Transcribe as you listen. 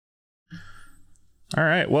All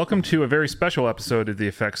right, welcome to a very special episode of the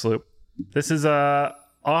Effects Loop. This is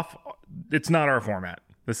off. It's not our format.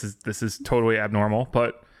 This is totally abnormal,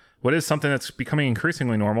 but what is something that's becoming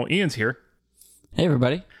increasingly normal? Ian's here. Hey,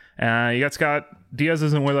 everybody. You got Scott. Diaz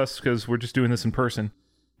isn't with us because we're just doing this in person.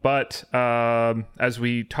 But as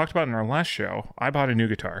we talked about in our last show, I bought a new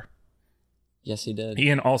guitar. Yes, he did.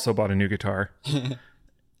 Ian also bought a new guitar.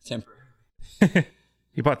 Temporary.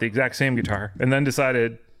 He bought the exact same guitar and then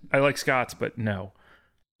decided, I like Scott's, but no.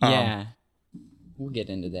 Yeah. We'll get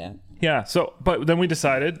into that. Yeah. So, but then we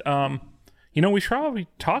decided, we should probably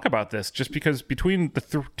talk about this just because between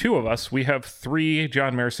the two of us, we have 3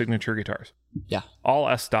 John Mayer signature guitars. Yeah. All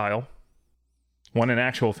S style. One an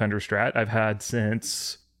actual Fender Strat I've had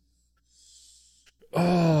since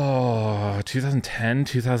 2010,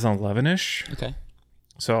 2011-ish. Okay.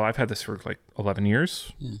 So I've had this for like 11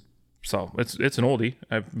 years. Yeah. So it's an oldie.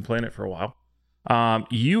 I've been playing it for a while.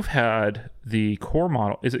 You've had the core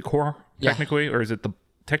model. Is it core technically, or is it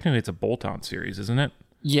technically it's a bolt-on series, isn't it?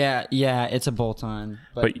 Yeah, it's a bolt-on,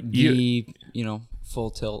 but full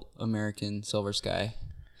tilt American Silver Sky.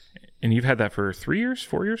 And you've had that for 3 years,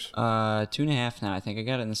 4 years? 2.5 now. I think I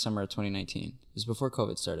got it in the summer of 2019. It was before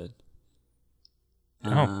COVID started.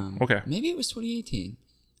 Okay. Maybe it was 2018.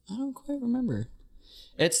 I don't quite remember.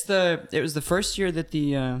 It was the first year that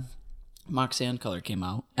the Mock Sand color came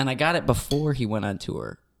out, and I got it before he went on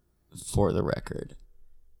tour. For the record,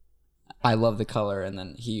 I love the color, and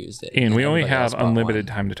then he used it. And we only have unlimited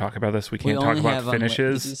time to talk about this. We can't talk about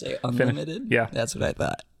finishes. Did you say unlimited? Yeah, that's what I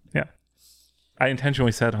thought. Yeah, I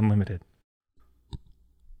intentionally said unlimited. Was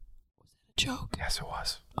that a joke? Yes, it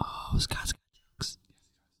was. Oh, Scott's got jokes.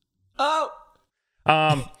 Oh.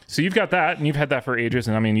 So you've got that, and you've had that for ages,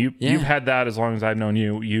 and I mean, you've had that as long as I've known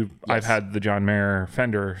you. Yes. I've had the John Mayer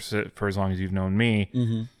Fender for as long as you've known me.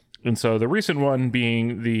 Mm-hmm. And so the recent one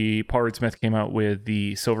being the Paul Reed Smith came out with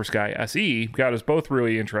the Silver Sky SE got us both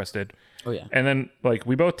really interested. Oh yeah. And then like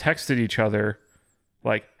we both texted each other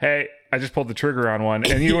like, "Hey, I just pulled the trigger on one,"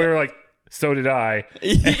 and you were like, "So did I."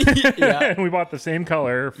 Yeah. And we bought the same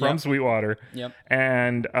color from Sweetwater. Yep.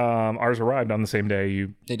 And ours arrived on the same day.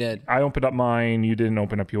 They did. I opened up mine. You didn't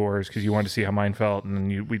open up yours because you wanted to see how mine felt, and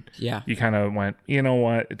then you kind of went, you know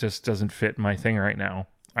what? It just doesn't fit my thing right now.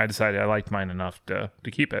 I decided I liked mine enough to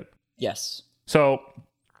keep it. Yes. So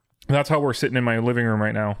that's how we're sitting in my living room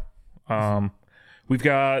right now. We've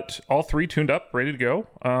got all 3 tuned up, ready to go.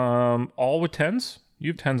 All with 10s.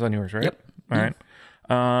 You have 10s on yours, right? Yep. All right.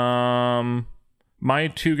 My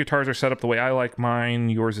 2 guitars are set up the way I like mine.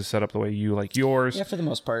 Yours is set up the way you like yours. Yeah, for the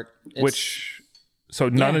most part. So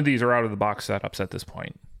none of these are out of the box setups at this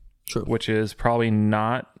point. True. Which is probably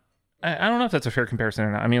not. I don't know if that's a fair comparison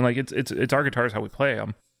or not. I mean, like it's our guitars how we play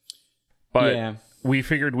them. But we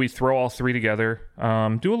figured we'd throw all 3 together,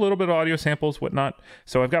 do a little bit of audio samples, whatnot.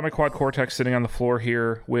 So I've got my Quad Cortex sitting on the floor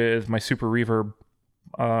here with my Super Reverb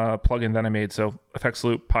plugin that I made. So Effects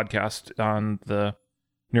Loop podcast on the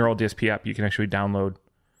Neural DSP app. You can actually download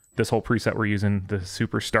this whole preset we're using, the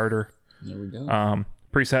Super Starter. There we go.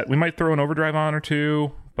 Preset. We might throw an overdrive on or 2,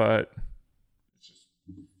 but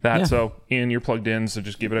that. So Ian, you're plugged in, so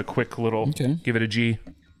just give it a quick little, give it a G.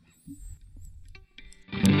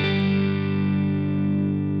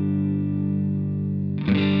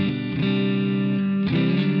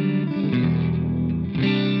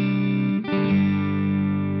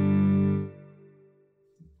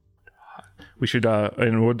 We should,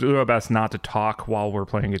 and we'll do our best not to talk while we're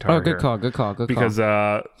playing guitar. Oh, good call. Because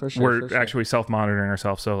we're actually self-monitoring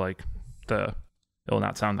ourselves, so like it'll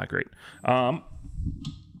not sound that great. Let's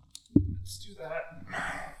do that.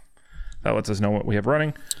 That lets us know what we have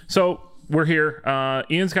running. So we're here.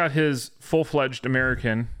 Ian's got his full-fledged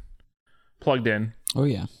American plugged in. Oh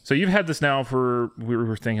yeah. So you've had this now for, we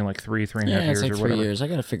were thinking like 3.5 years it's like or 3 whatever. years. I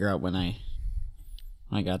got to figure out when I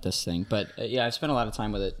got this thing, but I've spent a lot of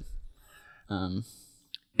time with it. And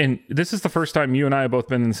this is the first time you and I have both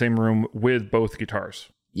been in the same room with both guitars.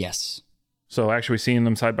 Yes. So actually seeing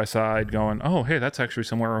them side by side going, oh, hey, that's actually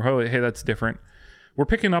somewhere. Or, oh, hey, that's different. We're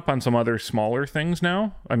picking up on some other smaller things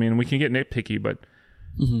now. I mean, we can get nitpicky, but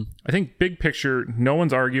I think big picture, no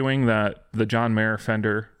one's arguing that the John Mayer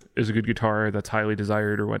Fender is a good guitar that's highly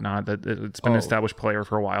desired or whatnot, that it's been an established player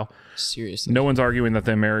for a while. Seriously. No one's arguing that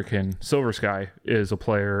the American Silver Sky is a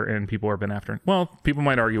player and people have been after it. Well, people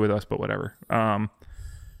might argue with us, but whatever.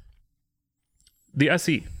 The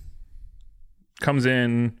SE comes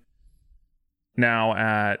in now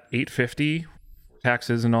at $850,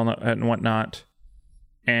 taxes and all that and whatnot.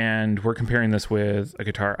 And we're comparing this with a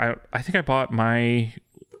guitar. I think I bought my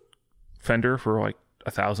Fender for like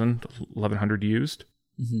 $1,000, $1,100 used.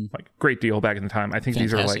 Like great deal back in the time. I think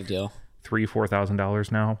Fantastic these are like deal.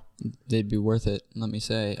 $4,000 now. They'd be worth it, let me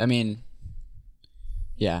say. I mean,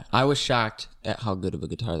 yeah, I was shocked at how good of a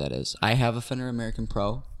guitar that is. I have a Fender American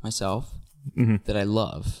Pro myself that I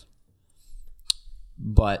love,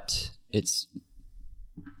 but it's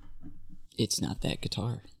not that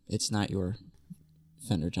guitar. It's not your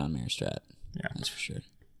Fender John Mayer Strat. Yeah, that's for sure.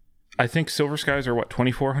 I think Silver Skies are what,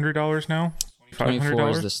 $2,400 now?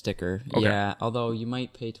 $24 is the sticker. Okay. Yeah, although you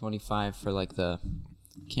might pay $25 for like the.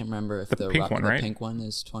 Can't remember if the pink one, right? The pink one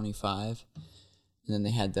is $25, and then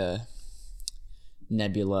they had the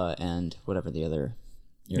Nebula and whatever the other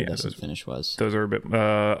iridescent finish was. Those are a bit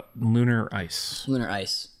Lunar Ice. Lunar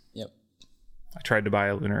Ice. Yep. I tried to buy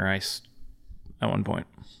a Lunar Ice at one point.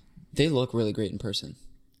 They look really great in person.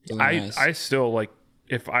 I still like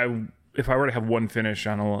if I were to have one finish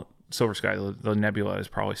on a Silver Sky, the Nebula is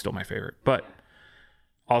probably still my favorite. But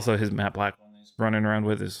also his matte black one he's running around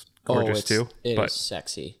with is gorgeous too. It is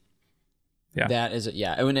sexy. Yeah, that is it.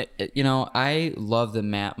 Yeah, I mean, I love the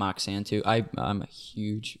matte Moxan too. I'm a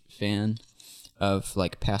huge fan of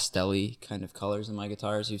like pastel-y kind of colors in my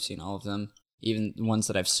guitars. You've seen all of them, even the ones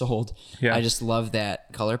that I've sold. Yeah. I just love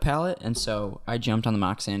that color palette, and so I jumped on the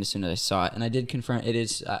Moxan as soon as I saw it, and I did confirm it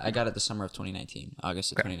is. I got it the summer of 2019,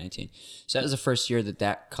 August of 2019. So that was the first year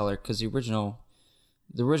that color, because the original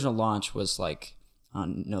launch was like, I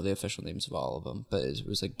don't know the official names of all of them, but it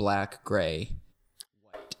was like black, gray,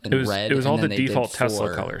 white, and red. It was all the default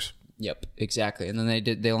Tesla colors. Yep, exactly. And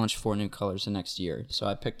then they launched 4 new colors the next year. So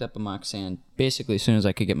I picked up a Moxan basically as soon as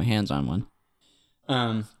I could get my hands on one.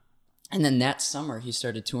 And then that summer he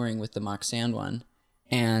started touring with the Moxan one,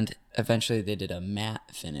 and eventually they did a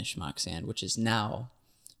matte finish Moxan, which is now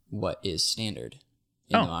what is standard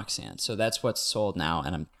in the Moxan. So that's what's sold now,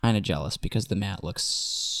 and I'm kind of jealous because the matte looks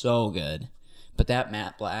so good. But that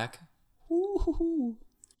matte black, woo-hoo-hoo.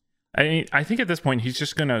 I think at this point he's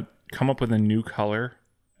just gonna come up with a new color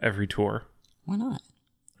every tour. Why not?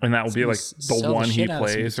 And that will be like the one he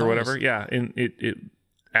plays or whatever. Yeah, and it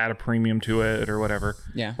add a premium to it or whatever.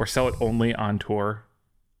 Yeah. Or sell it only on tour.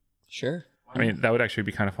 Sure. I mean, that would actually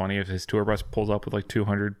be kind of funny if his tour bus pulls up with like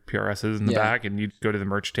 200 PRSs in the back, and you go to the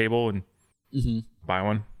merch table and buy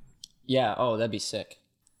one. Yeah. Oh, that'd be sick.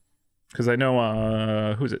 Because I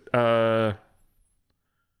know who's it?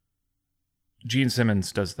 Gene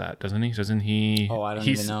Simmons does that, doesn't he? Doesn't he? Oh, I don't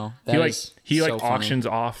even know. He auctions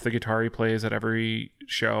off the guitar he plays at every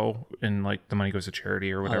show, and like the money goes to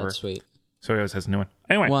charity or whatever. Oh, that's sweet. So he always has a new one.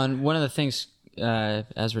 Anyway, one of the things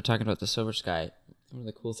as we're talking about the Silver Sky, one of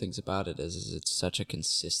the cool things about it is it's such a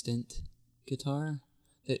consistent guitar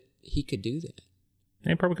that he could do that. Yeah,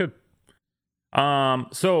 he probably could.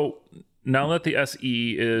 So now that the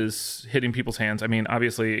SE is hitting people's hands, I mean,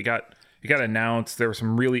 obviously it got announced. There were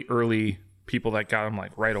some really early people that got them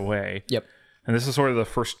like right away. Yep. And this is sort of the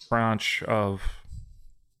first tranche of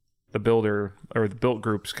the builder or the built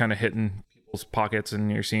groups kind of hitting people's pockets,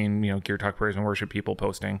 and you're seeing, Gear Talk Praise and Worship people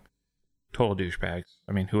posting. Total douchebags.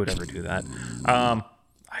 I mean, who would ever do that? I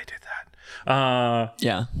did that.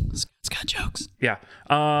 Yeah. Scott jokes. Yeah.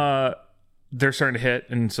 They're starting to hit,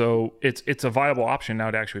 and so it's a viable option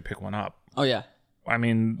now to actually pick one up. Oh yeah. I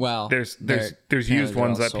mean, well, there's used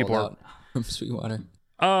ones that people are from Sweetwater.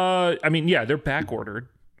 I mean, yeah, they're back ordered.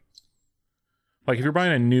 Like if you're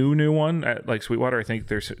buying a new one at like Sweetwater, I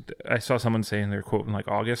think I saw someone saying they're quoting like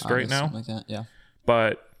August right now. Something like that, yeah.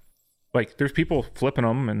 But like there's people flipping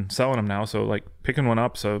them and selling them now, so like picking one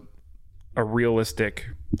up's a realistic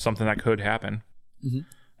something that could happen. You're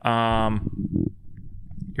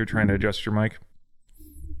trying to adjust your mic?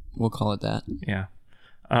 We'll call it that. Yeah.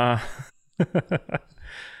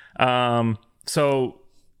 So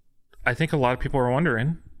I think a lot of people are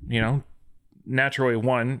wondering, naturally,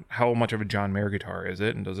 one, how much of a John Mayer guitar is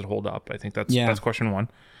it, and does it hold up? I think that's question one.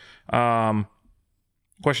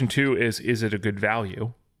 Question two is it a good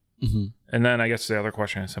value? And then I guess the other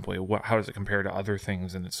question is simply, how does it compare to other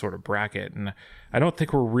things in its sort of bracket? And I don't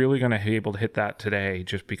think we're really going to be able to hit that today,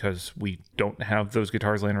 just because we don't have those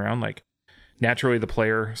guitars laying around. Like naturally, the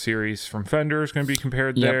Player series from Fender is going to be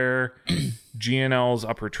compared there. G&L's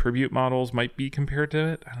upper tribute models might be compared to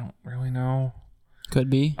it. I don't really know.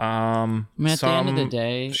 Could be. I mean, at the end of the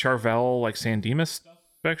day, Charvel, like San Dimas stuff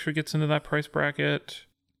actually gets into that price bracket.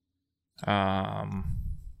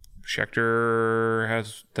 Schecter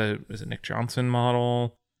has is it Nick Johnson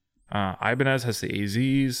model? Ibanez has the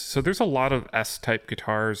AZs. So there's a lot of S-type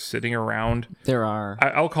guitars sitting around. There are.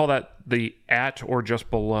 I'll call that the at or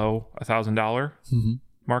just below $1,000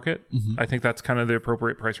 market. I think that's kind of the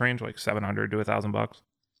appropriate price range, like $700 to $1,000. Let's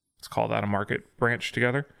call that a market branch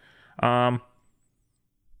together. So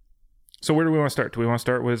where do we want to start? Do we want to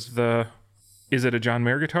start with the is it a John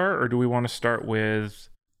Mayer guitar, or do we want to start with,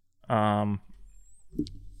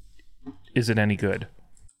 is it any good?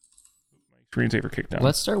 My screensaver kicked down.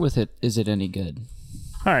 Let's start with it. Is it any good?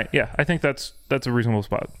 All right, yeah, I think that's a reasonable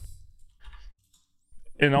spot.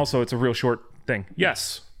 And also, it's a real short thing.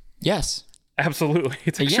 Yes. Yes. Absolutely.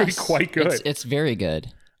 It's actually quite good. It's very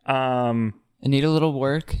good. It need a little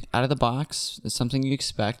work out of the box. It's something you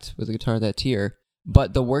expect with a guitar of that tier.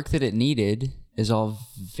 But the work that it needed is all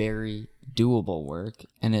very doable work,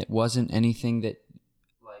 and it wasn't anything that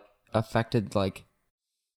like affected like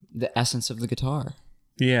the essence of the guitar.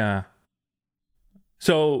 Yeah.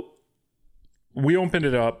 So we opened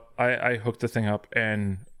it up. I hooked the thing up,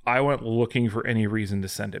 and I went looking for any reason to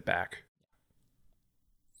send it back.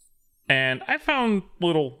 And I found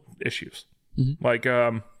little issues. Mm-hmm. Like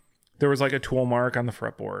there was like a tool mark on the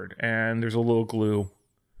fretboard, and there's a little glue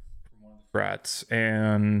from one of the frets.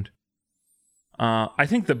 And I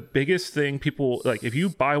think the biggest thing people, like if you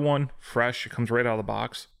buy one fresh, it comes right out of the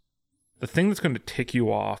box. The thing that's going to tick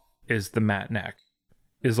you off is the matte neck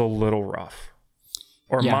is a little rough.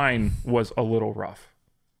 Or mine was a little rough.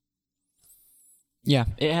 Yeah,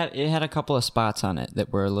 it had a couple of spots on it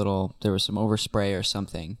that were a little, there was some overspray or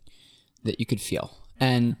something that you could feel.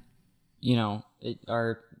 And, you know,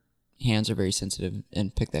 our hands are very sensitive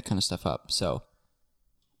and pick that kind of stuff up. So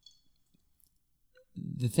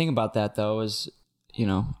the thing about that, though, is, you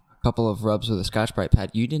know, a couple of rubs with a Scotch-Brite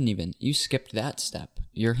pad, you skipped that step.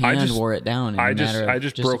 Your hand wore it down. I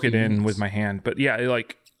just broke it in with my hand. But yeah,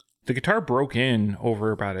 like the guitar broke in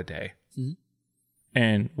over about a day. Mm-hmm.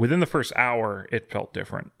 And within the first hour, it felt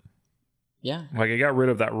different. Yeah. Like I got rid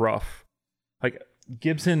of that rough. Like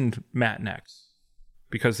Gibson matte necks,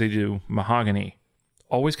 because they do mahogany,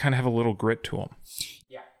 always kind of have a little grit to them.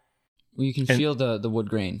 Yeah. Well, you can feel the wood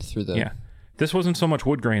grain through the... Yeah. This wasn't so much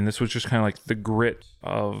wood grain. This was just kind of like the grit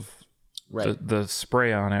of the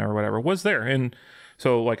spray on it or whatever was there. And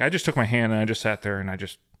so like I just took my hand and I just sat there and I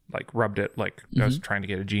just like rubbed it like I was trying to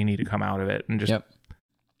get a genie to come out of it, and just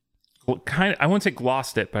kind of, I wouldn't say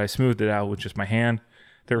glossed it, but I smoothed it out with just my hand.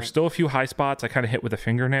 There were still a few high spots I kind of hit with a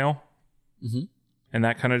fingernail. Mm-hmm. And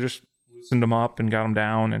that kind of just loosened them up and got them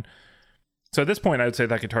down. And so at this point, I would say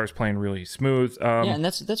that guitar is playing really smooth. Yeah, and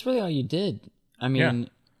that's really all you did. I mean,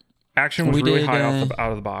 action was really high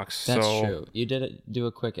out of the box. That's true. You did do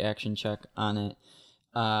a quick action check on it.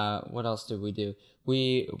 What else did we do?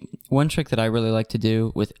 One trick that I really like to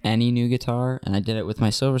do with any new guitar, and I did it with my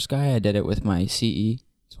Silver Sky, I did it with my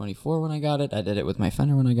CE24 when I got it, I did it with my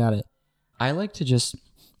Fender when I got it. I like to just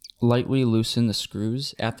lightly loosen the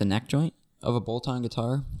screws at the neck joint of a bolt-on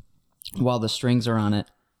guitar while the strings are on it,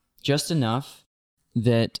 just enough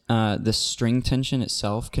that the string tension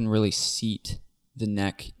itself can really seat the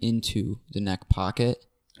neck into the neck pocket.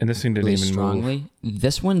 And this thing didn't really even strongly move.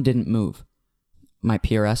 This one didn't move. My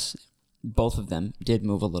PRS, both of them did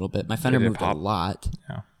move a little bit. My Fender moved a lot.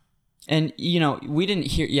 Yeah. And, you know, we didn't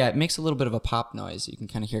hear... Yeah, it makes a little bit of a pop noise. You can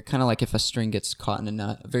kind of hear, kind of like if a string gets caught in a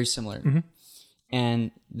nut. Very similar. Mm-hmm.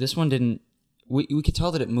 And this one didn't... We could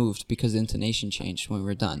tell that it moved because the intonation changed when we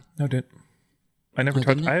were done. No, it didn't. I never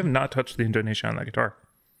touched... I have not touched the intonation on that guitar.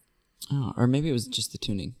 Oh, or maybe it was just the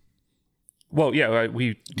tuning. Well, yeah,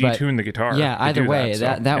 we detuned the guitar. Yeah, either way,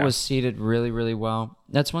 that was seated really, really well.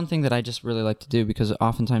 That's one thing that I just really like to do, because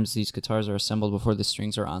oftentimes these guitars are assembled before the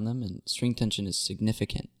strings are on them, and string tension is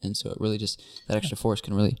significant, and so it really just, that extra force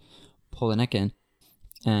can really pull the neck in,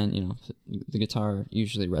 and, you know, the guitar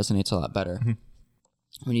usually resonates a lot better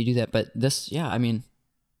when you do that. But this, yeah, I mean,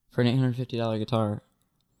 for an $850 guitar,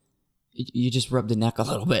 you just rubbed the neck a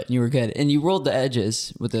little bit, and you were good, and you rolled the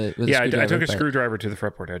edges with a screwdriver. I took a screwdriver to the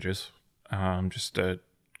fretboard edges. Just to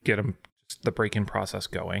get the break-in process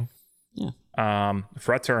going. Yeah.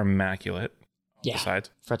 Frets are immaculate. Yeah.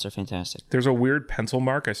 Besides, frets are fantastic. There's a weird pencil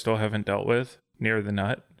mark I still haven't dealt with near the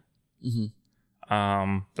nut.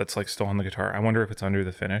 Mm-hmm. That's like still on the guitar. I wonder if it's under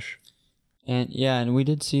the finish. And we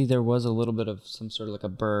did see there was a little bit of some sort of like a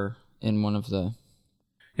burr in one of the.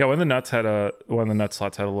 Yeah, one of the nut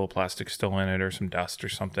slots had a little plastic still in it, or some dust or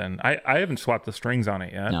something. I haven't swapped the strings on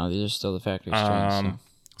it yet. No, these are still the factory strings.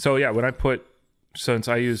 So yeah, since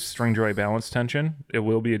I use string joy balance tension, it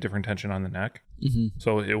will be a different tension on the neck. Mm-hmm.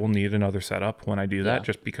 So it will need another setup when I do that,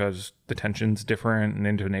 just because the tension's different and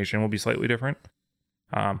intonation will be slightly different.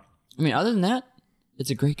 I mean, other than that, it's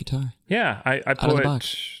a great guitar. Yeah, I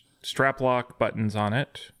put strap lock buttons on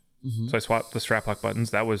it. Mm-hmm. So I swapped the strap lock buttons.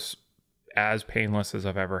 That was as painless as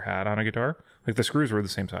I've ever had on a guitar. Like the screws were the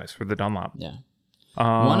same size for the Dunlop.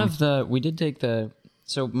 Yeah. We did take the...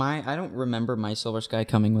 So I don't remember my Silver Sky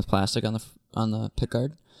coming with plastic on the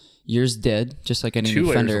pickguard. Yours did, just like any 2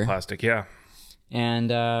 layers Fender. of plastic, yeah.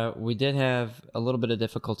 And we did have a little bit of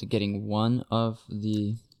difficulty getting one of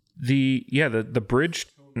the bridge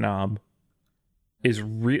knob is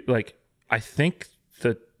like, I think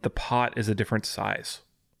the pot is a different size.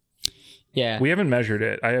 Yeah. We haven't measured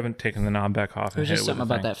it. I haven't taken the knob back off. There's just something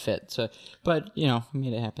about that fit. So, but we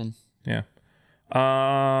made it happen. Yeah.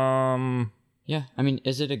 Yeah. I mean,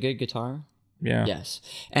 is it a good guitar? Yeah. Yes.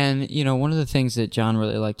 And one of the things that John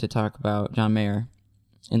really liked to talk about, John Mayer,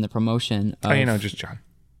 in the promotion. Just John.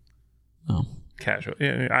 Oh. Casual.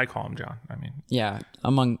 Yeah, I call him John. I mean. Yeah,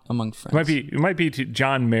 among friends. It might be to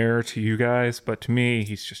John Mayer to you guys, but to me,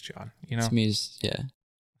 he's just John. To me,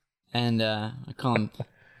 and I call him.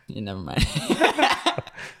 Yeah, never mind.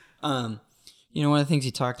 One of the things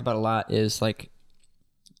he talked about a lot is like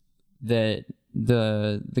that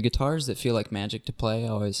the guitars that feel like magic to play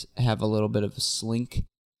always have a little bit of a slink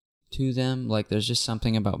to them. Like there's just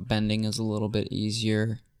something about bending is a little bit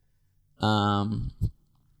easier.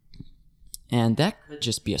 And that could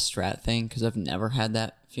just be a Strat thing because I've never had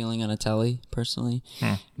that feeling on a Tele personally.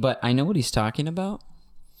 But I know what he's talking about.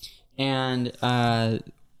 And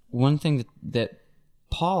one thing that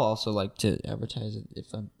Paul also liked to advertise,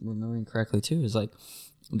 if I'm remembering correctly too, is like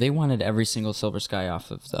they wanted every single Silver Sky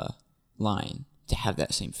off of the line to have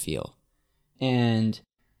that same feel. And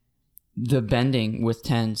the bending with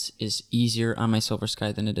 10s is easier on my Silver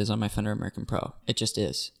Sky than it is on my Fender American Pro. It just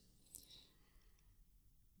is.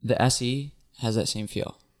 The SE has that same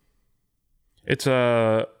feel. It's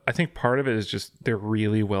I think part of it is just they're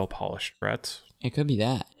really well polished frets. It could be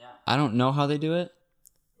that. Yeah. I don't know how they do it.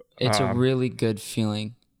 It's a really good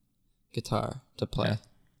feeling guitar to play. Yeah.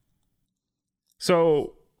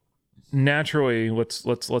 So naturally, let's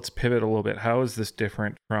pivot a little bit. How is this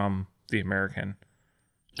different from the American?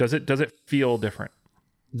 Does it feel different?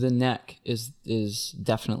 The neck is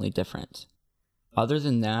definitely different. Other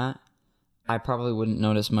than that, I probably wouldn't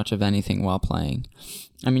notice much of anything while playing.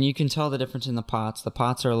 I mean, you can tell the difference in the pots. The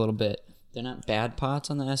pots are a little bit, they're not bad pots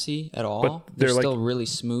on the SE at all. But they're still really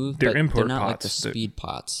smooth, but they're not like the speed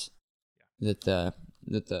pots that the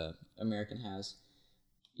American has.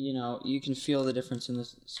 You can feel the difference in the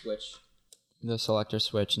switch, the selector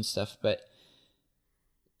switch and stuff, but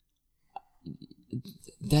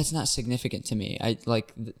that's not significant to me.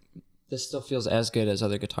 This still feels as good as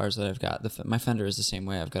other guitars that I've got. My Fender is the same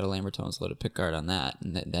way. I've got a Lambertones loaded pickguard on that,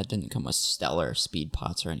 and that didn't come with stellar speed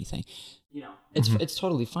pots or anything. It's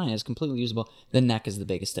totally fine. It's completely usable. The neck is the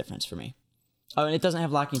biggest difference for me. Oh, and it doesn't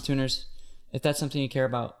have locking tuners. If that's something you care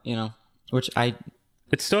about, which I...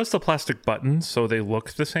 It still has the plastic buttons, so they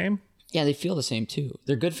look the same. Yeah, they feel the same too.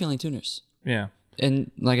 They're good feeling tuners. Yeah.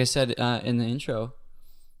 And like I said in the intro,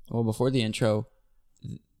 before the intro,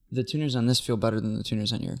 the tuners on this feel better than the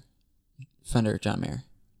tuners on your Fender John Mayer.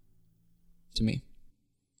 To me,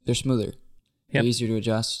 they're smoother. They're easier to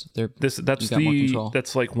adjust.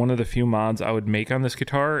 That's like one of the few mods I would make on this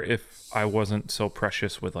guitar if I wasn't so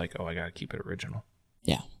precious with I gotta keep it original.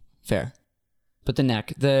 Yeah, fair. But the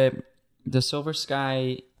neck, the Silver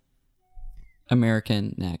Sky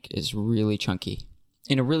American neck is really chunky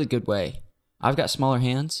in a really good way. I've got smaller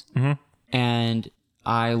hands, and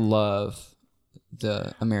I love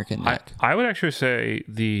the American neck. I would actually say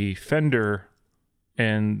the Fender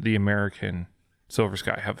and the American Silver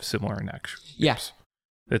Sky have a similar neck. Yes.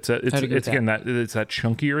 Yeah. It's again that it's that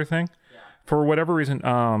chunkier thing. Yeah. For whatever reason,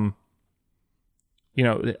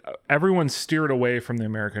 everyone steered away from the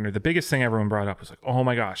American, or the biggest thing everyone brought up was like, oh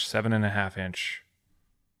my gosh, 7.5 inch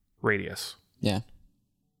radius. Yeah.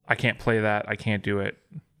 I can't play that. I can't do it.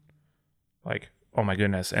 Like, oh my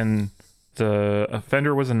goodness. And the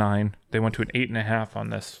Fender was a 9. They went to an 8.5 on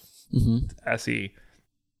this SE.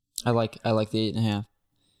 I like the 8.5.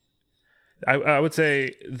 I would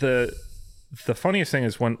say the funniest thing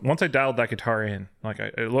is once I dialed that guitar in, like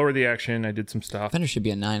I lowered the action, I did some stuff. Fender should be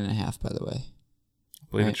a 9.5, by the way. I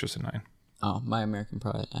believe it's just a 9. Oh, my American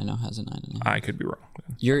Pro I know has a 9.5. I could be wrong.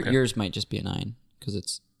 Yours might just be a 9 because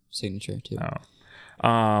it's signature too.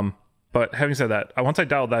 Oh. But having said that, once I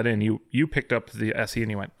dialed that in, you picked up the SE and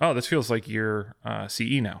you went, oh, this feels like your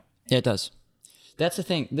CE now. Yeah, it does. That's the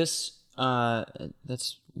thing. That's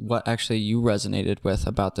what actually you resonated with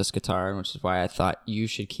about this guitar, which is why I thought you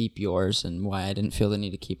should keep yours and why I didn't feel the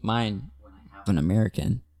need to keep mine when I have an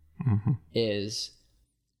American. Is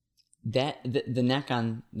that the neck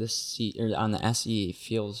on the C or on the SE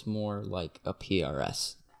feels more like a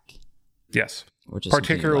PRS. Yes. Which is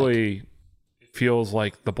particularly it feels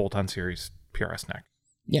like the Bolt-On series PRS neck.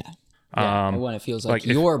 Yeah. When it feels like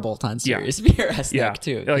your Bolt-On series PRS neck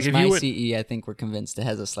too. Like if my CE, I think we're convinced it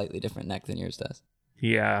has a slightly different neck than yours does.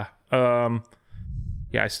 Yeah.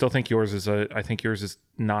 Yeah, I still think yours is I think yours is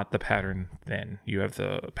not the pattern thin. You have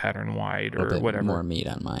the pattern wide or whatever. More meat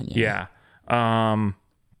on mine. Yeah.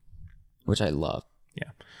 Which I love. Yeah.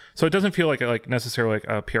 So it doesn't feel like necessarily like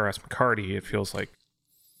a PRS McCarty. It feels like,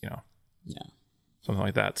 Yeah. something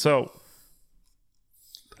like that. So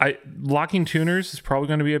locking tuners is probably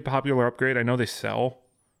going to be a popular upgrade. I know they sell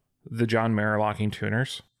the John Mayer locking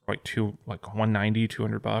tuners like $190,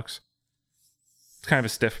 $200. It's kind of a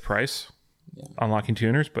stiff price on locking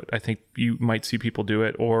tuners, but I think you might see people do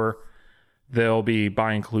it, or they'll be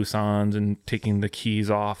buying Clusons and taking the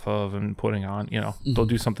keys off of and putting on, they'll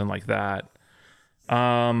do something like that.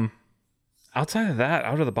 Outside of that,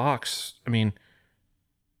 out of the box, I mean,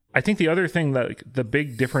 I think the other thing that the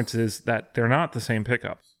big difference is that they're not the same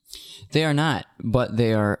pickups. They are not, but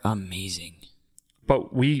they are amazing.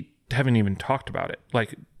 But we haven't even talked about it.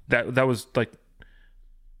 Like that was like,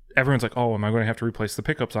 everyone's like, oh, am I going to have to replace the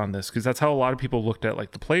pickups on this? Because that's how a lot of people looked at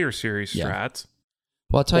like the Player Series strats.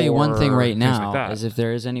 Well, I'll tell you one thing right now is if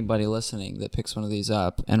there is anybody listening that picks one of these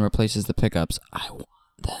up and replaces the pickups, I want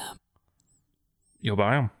them. You'll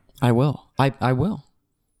buy them. I will. I will.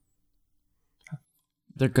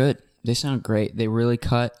 They're good. They sound great. They really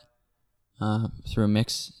cut through a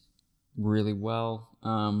mix really well.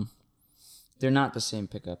 They're not the same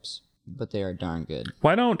pickups, but they are darn good.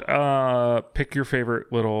 Why don't pick your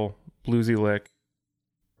favorite little bluesy lick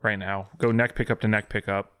right now. Go neck pickup to neck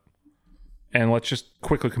pickup. And let's just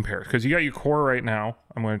quickly compare. Because you got your core right now.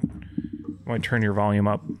 I'm going to turn your volume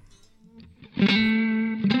up.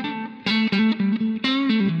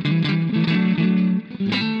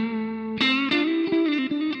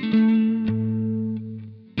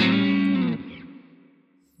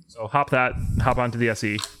 So hop onto the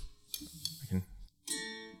SE.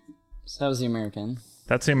 So that was the American.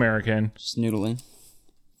 That's the American. Just noodling.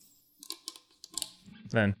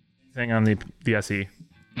 Then thing on the SE.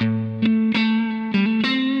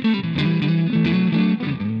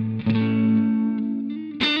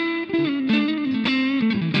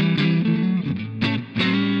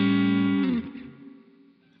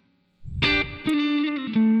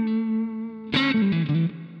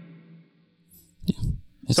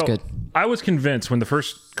 It's good. I was convinced when the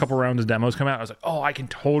first couple rounds of demos come out, I was like, oh, I can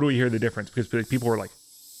totally hear the difference, because people were like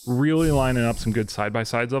really lining up some good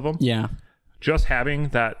side-by-sides of them. Yeah. Just having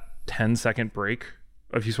that 10-second break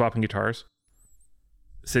of you swapping guitars,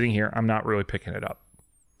 sitting here, I'm not really picking it up.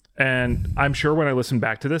 And I'm sure when I listen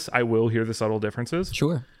back to this, I will hear the subtle differences.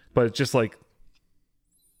 Sure. But it's just like,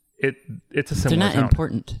 it's a similar They're not sound.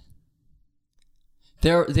 important.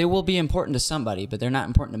 They will be important to somebody, but they're not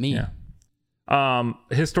important to me. Yeah.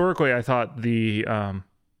 Historically, I thought the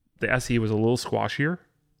SE was a little squashier,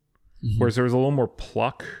 whereas there was a little more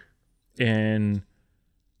pluck in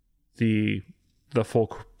the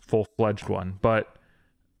full-fledged one. But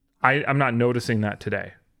I'm not noticing that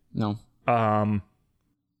today. No. And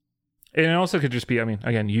it also could just be, I mean,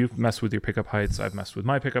 again, you've messed with your pickup heights. I've messed with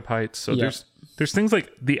my pickup heights. So there's things like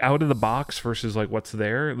the out of the box versus like what's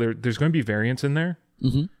there. There's going to be variance in there.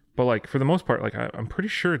 Mm-hmm. But like for the most part, like I'm pretty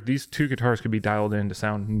sure these two guitars could be dialed in to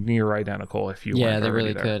sound near identical if you they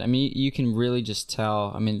really could. I mean, you can really just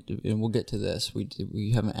tell. I mean, and we'll get to this.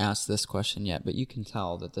 We haven't asked this question yet, but you can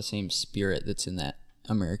tell that the same spirit that's in that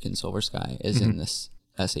American Silver Sky is in this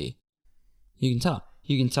SE. You can tell.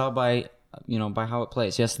 You can tell by how it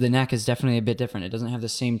plays. Yes, the neck is definitely a bit different. It doesn't have the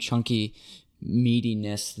same chunky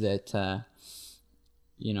meatiness that that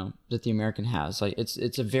the American has. Like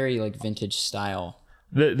it's a very like vintage style.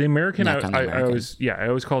 The American, I always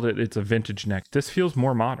called it. It's a vintage neck. This feels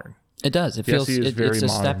more modern. It does. It feels. It's a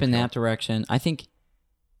step in that direction. I think,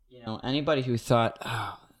 anybody who thought,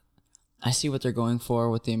 oh, I see what they're going for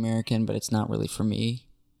with the American, but it's not really for me.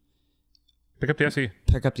 Pick up the SE.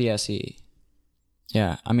 Pick up the SE.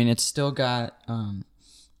 Yeah, I mean, it's still got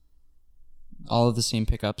all of the same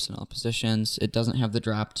pickups in all positions. It doesn't have the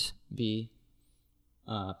dropped B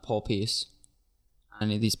pole piece.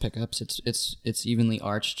 Any of these pickups, it's evenly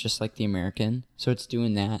arched just like the American, so it's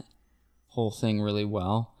doing that whole thing really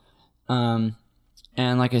well. And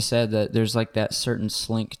like I said, that there's like that certain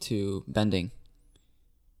slink to bending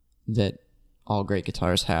that all great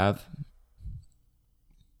guitars have.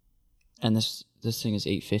 And this thing is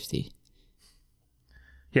 $850.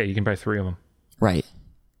 Yeah, you can buy 3 of them. Right.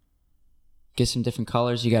 Get some different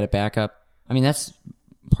colors. You got a backup. I mean, that's.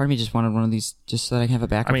 Part of me just wanted one of these just so that I can have a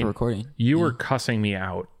backup for recording. You were cussing me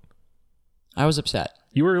out. I was upset.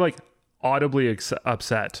 You were like audibly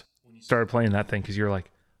upset when you started playing that thing because you're like,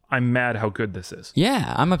 I'm mad how good this is.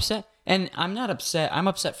 Yeah, I'm upset. And I'm not upset. I'm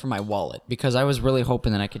upset for my wallet because I was really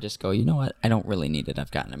hoping that I could just go, you know what? I don't really need it.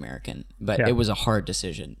 I've got an American. But it was a hard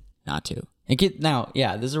decision not to.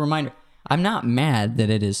 This is a reminder. I'm not mad that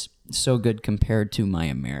it is so good compared to my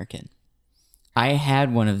American. I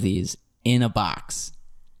had one of these in a box,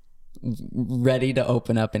 ready to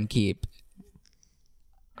open up and keep.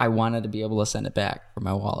 I wanted to be able to send it back for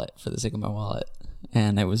my wallet, for the sake of my wallet.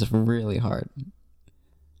 And it was really hard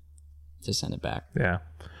to send it back. Yeah.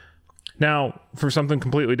 Now, for something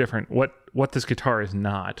completely different, what this guitar is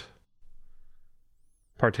not,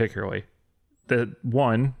 particularly, the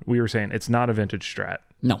one, we were saying, it's not a vintage Strat.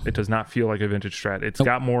 No. It does not feel like a vintage Strat. It's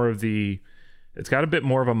got a bit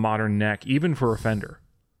more of a modern neck, even for a Fender.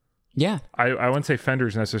 Yeah. I wouldn't say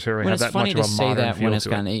Fenders necessarily have that much of a modern feel to it. It's funny to say that when it's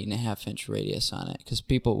got an 8.5-inch radius on it, because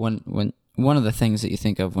people, when one of the things that you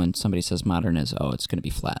think of when somebody says modern is, it's going to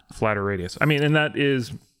be flat. Flatter radius. I mean, and that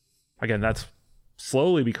is, again, that's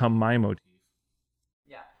slowly become my motif.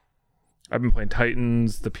 Yeah. I've been playing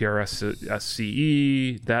Titans, the PRS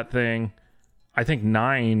SCE, that thing. I think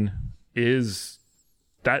 9 is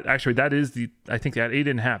that. Actually, that is I think that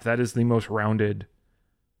 8.5. That is the most rounded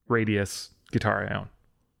radius guitar I own.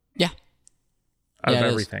 Yeah. Out of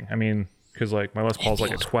everything. I mean, because like my Les Paul's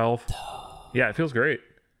like a 12. Yeah, it feels great.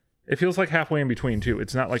 It feels like halfway in between too.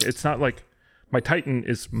 It's not like my Titan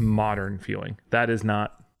is modern feeling. That is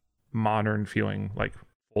not modern feeling, like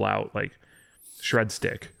full out like shred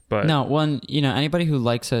stick. But no, anybody who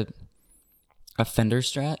likes a Fender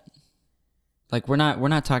Strat, like we're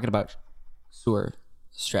not talking about Suhr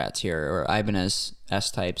Strats here or Ibanez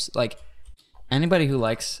S types. Like anybody who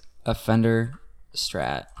likes a Fender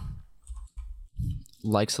Strat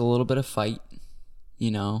likes a little bit of fight.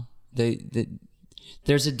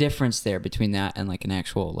 There's a difference there between that and like an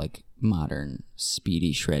actual like modern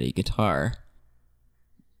speedy shreddy guitar.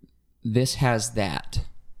 This has that.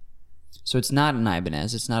 So it's not an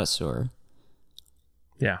Ibanez, it's not a Suhr.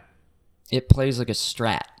 Yeah. It plays like a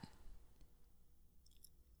Strat.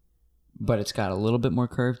 But it's got a little bit more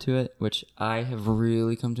curve to it, which I have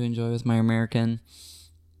really come to enjoy with my American.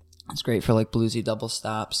 It's great for like bluesy double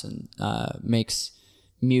stops and makes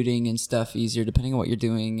muting and stuff easier depending on what you're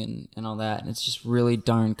doing and all that. And it's just really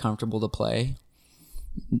darn comfortable to play.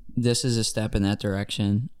 This is a step in that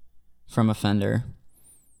direction from a Fender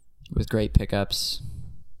with great pickups.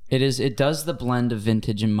 It does the blend of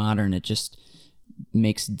vintage and modern. It just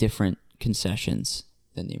makes different concessions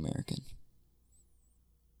than the American.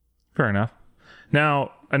 Fair enough.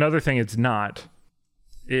 Now, another thing it's not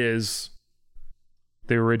is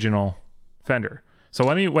the original Fender. So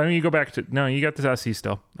why don't you go back to... No, you got the SE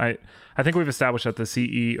still. I think we've established that the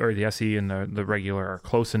CE or the SE and the regular are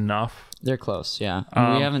close enough. They're close, yeah.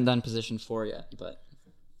 We haven't done position 4 yet, but...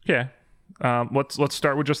 Yeah. Let's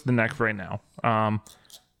start with just the neck right now.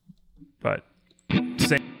 But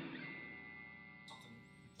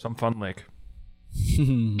some fun lick.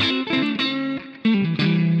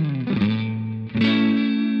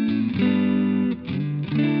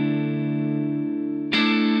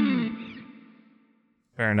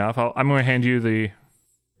 Fair enough. I'm going to hand you the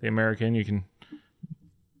American.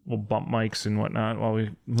 We'll bump mics and whatnot while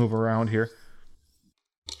we move around here.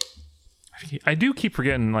 I do keep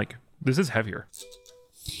forgetting, like, this is heavier.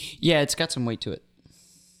 Yeah, it's got some weight to it.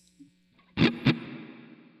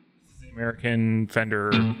 The American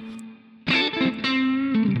Fender.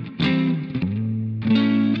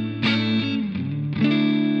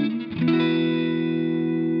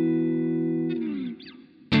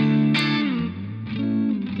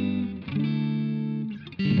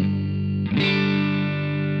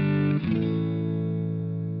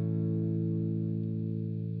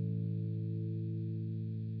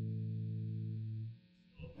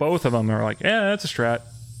 Both of them are like, yeah, that's a Strat.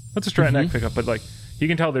 That's a Strat neck pickup, but like you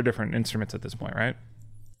can tell they're different instruments at this point, right?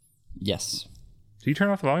 Yes. Did you turn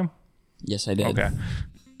off the volume? Yes, I did. Okay.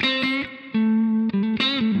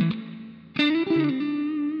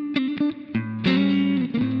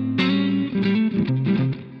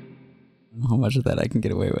 How much of that I can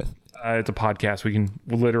get away with? It's a podcast. We can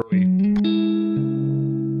literally...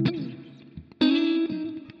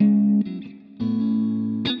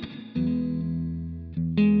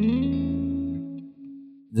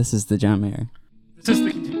 This is the John Mayer. This is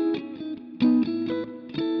the...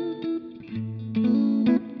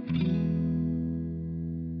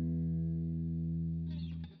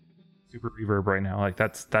 Super reverb right now. Like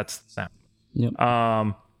that's the sound. Yep.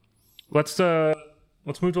 Let's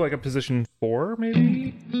move to like a position 4,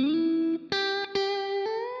 maybe.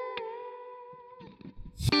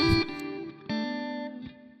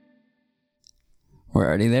 We're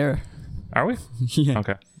already there. Are we? Yeah.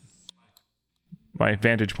 Okay. My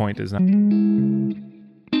vantage point is not.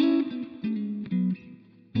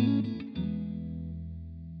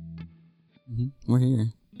 We're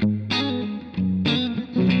here.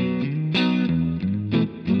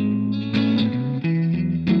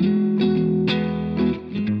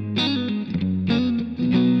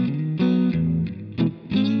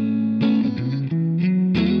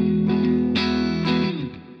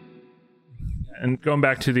 going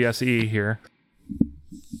back to the SE here.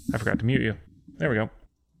 I forgot to mute you. There we go.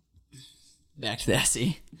 Back to the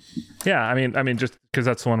SE. Yeah, I mean, just because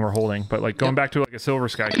that's the one we're holding, but like going back to like a Silver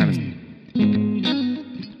Sky kind of.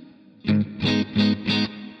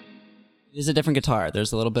 It is a different guitar.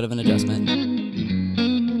 There's a little bit of an adjustment.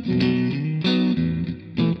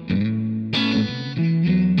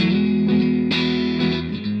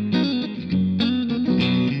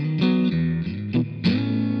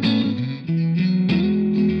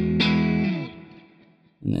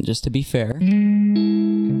 And then just to be fair,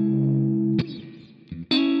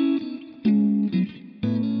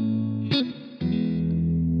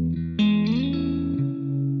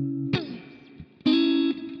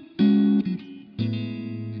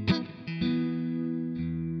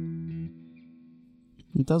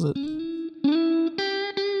 it does it.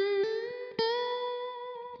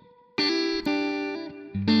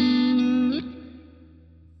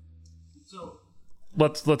 So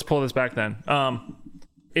let's pull this back then.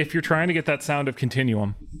 If you're trying to get that sound of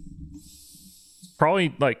Continuum,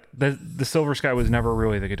 probably like the Silver Sky was never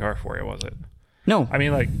really the guitar for you, was it? No. I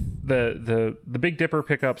mean, like the Big Dipper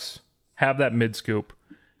pickups have that mid scoop.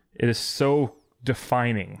 It is so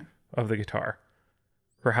defining of the guitar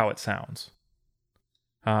for how it sounds.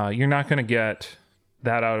 You're not going to get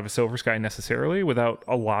that out of a Silver Sky necessarily without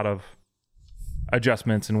a lot of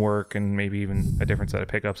adjustments and work and maybe even a different set of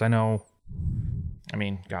pickups. I know. I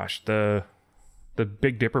mean, gosh, the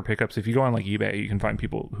Big Dipper pickups, if you go on like eBay, you can find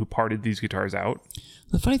people who parted these guitars out.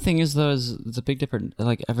 The funny thing is, though, is the Big Dipper,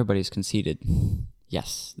 like, everybody's conceded.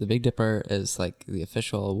 Yes, the Big Dipper is like the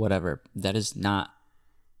official whatever. That is not.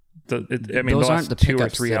 Those aren't the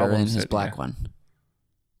pickups that are in his black one.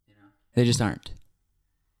 They just aren't.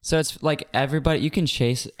 So it's like everybody, you can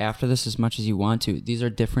chase after this as much as you want to. These are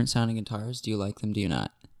different sounding guitars. Do you like them? Do you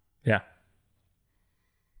not? Yeah.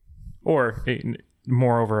 Or,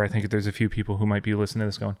 moreover, I think there's a few people who might be listening to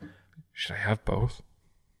this going, should I have both?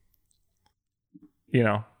 You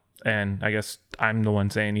know, and I guess I'm the one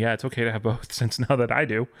saying, yeah, it's okay to have both, since now that I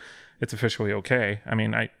do, it's officially okay. I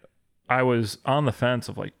mean, I was on the fence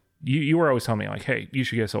of like, you were always telling me like, hey, you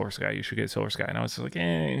should get a Silver Sky, you should get a Silver Sky. And I was just like,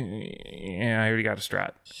 I already got a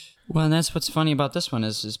Strat. Well, and that's what's funny about this one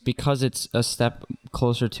is because it's a step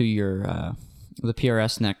closer to your the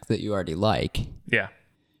PRS neck that you already like. Yeah.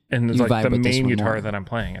 And it's like the main guitar that I'm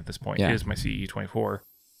playing at this point is my CE24.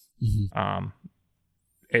 Mm-hmm.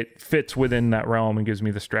 It fits within that realm and gives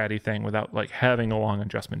me the Stratty thing without like having a long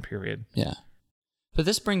adjustment period. Yeah. But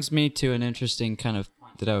this brings me to an interesting kind of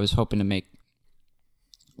point that I was hoping to make,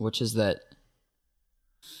 which is that,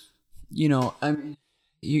 you know, I mean,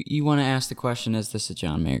 you want to ask the question, is this a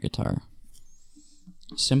John Mayer guitar?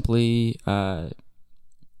 Simply, I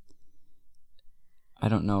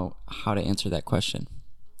don't know how to answer that question.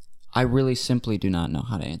 I really simply do not know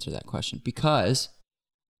how to answer that question because,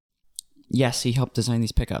 yes, he helped design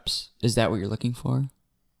these pickups. Is that what you're looking for?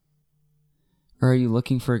 Or are you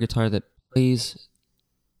looking for a guitar that plays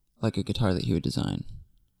like a guitar that he would design?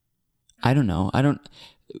 I don't know.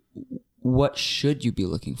 What should you be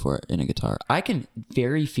looking for in a guitar? I can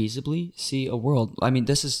very feasibly see a world. I mean,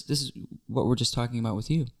 this is what we're just talking about with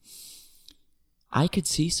you. I could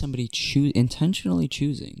see somebody intentionally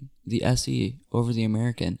choosing the SE over the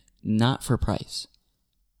American, not for price.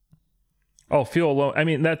 Oh, feel alone. I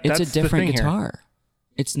mean, that's a different the thing guitar. Here.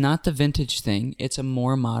 It's not the vintage thing. It's a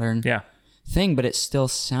more modern thing, but it still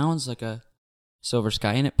sounds like a Silver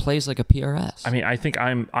Sky and it plays like a PRS. I mean, I think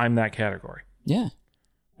I'm that category. Yeah.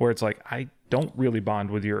 Where it's like, I don't really bond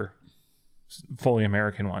with your fully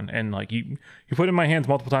American one. And like you put it in my hands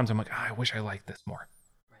multiple times. I'm like, I wish I liked this more.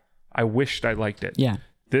 I wished I liked it. Yeah.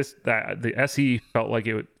 The SE felt like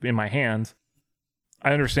it in my hands.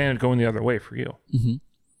 I understand it going the other way for you. Mm-hmm.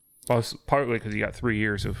 Well, partly because you got 3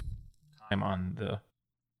 years of time on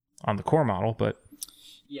the core model, but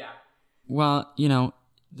yeah. Well, you know,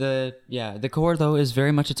 the core though is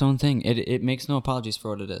very much its own thing. It makes no apologies for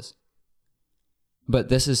what it is. But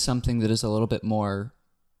this is something that is a little bit more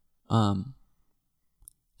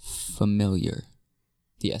familiar.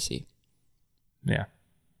 The SE. Yeah.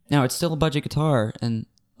 Now it's still a budget guitar, and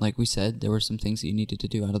like we said, there were some things that you needed to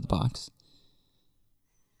do out of the box.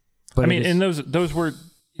 But I mean, and those were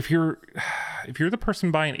if you're the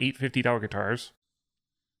person buying $850 guitars,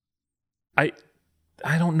 I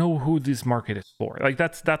don't know who this market is for. Like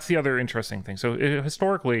that's the other interesting thing. So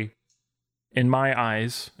historically, in my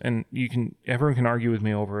eyes, and everyone can argue with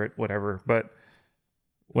me over it, whatever. But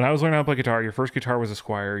when I was learning how to play guitar, your first guitar was a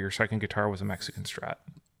Squier, your second guitar was a Mexican Strat,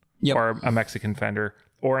 or a Mexican Fender,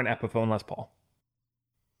 or an Epiphone Les Paul.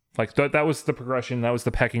 Like that was the progression. That was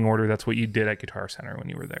the pecking order. That's what you did at Guitar Center when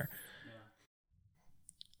you were there.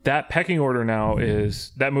 that pecking order now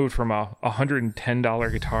is that moved from a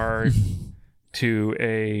 $110 guitar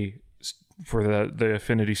to for the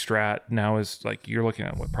Affinity Strat now is like you're looking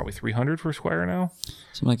at what, probably $300 for Squier now,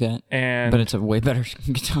 something like that. And but it's a way better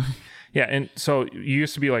guitar. Yeah, and so you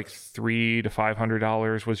used to be like $300 to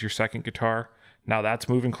 $500 was your second guitar. Now that's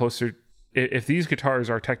moving closer. If these guitars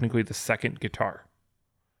are technically the second guitar,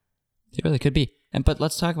 they really could be. But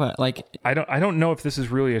let's talk about like I don't know if this is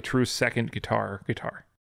really a true second guitar.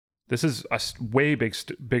 This is a way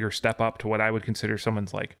bigger step up to what I would consider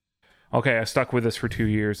someone's like, okay, I stuck with this for 2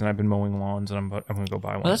 years and I've been mowing lawns and I'm going to go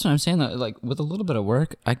buy one. Well, that's what I'm saying. Though. Like with a little bit of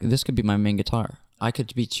work, this could be my main guitar. I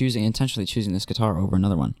could be intentionally choosing this guitar over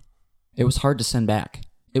another one. It was hard to send back.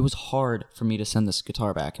 It was hard for me to send this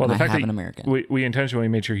guitar back. Well, and the I fact have that an American. we intentionally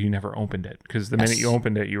made sure you never opened it because the minute you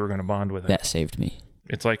opened it, you were going to bond with it. That saved me.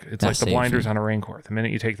 It's like the blinders on a Raincore. The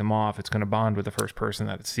minute you take them off, it's going to bond with the first person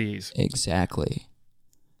that it sees. Exactly.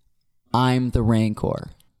 I'm the Raincore.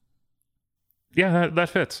 Yeah, that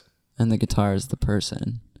fits. And the guitar is the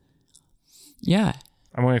person. Yeah.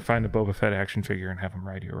 I'm going to find a Boba Fett action figure and have him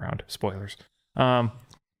ride you around. Spoilers.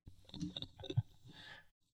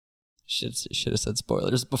 Should have said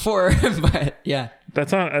spoilers before, but yeah.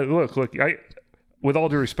 That's not. Look. With all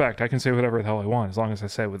due respect, I can say whatever the hell I want as long as I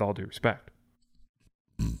say with all due respect.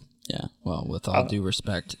 Yeah. Well, with all due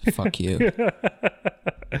respect, fuck you.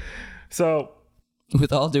 So,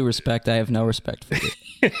 with all due respect, I have no respect for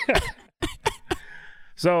you.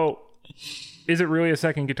 So, is it really a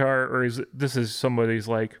second guitar, or this is somebody's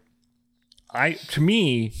like? To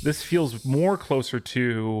me, this feels more closer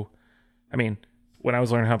to. I mean, when I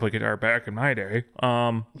was learning how to play guitar back in my day,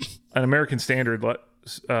 an American Standard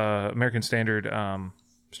Strat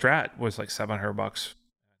was like $700.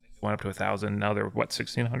 Went up to $1,000. Now they're what,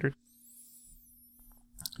 $1,600?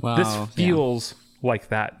 Wow. This feels like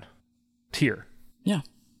that tier. Yeah.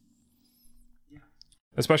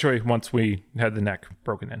 Especially once we had the neck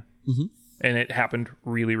broken in. Mm-hmm. And it happened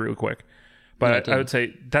really, really quick. But I would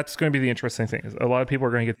say that's going to be the interesting thing. Is a lot of people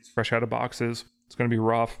are going to get these fresh out of boxes. It's going to be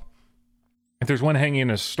rough. If there's one hanging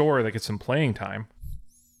in a store that gets some playing time,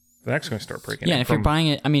 the neck's going to start breaking. Yeah, if you're buying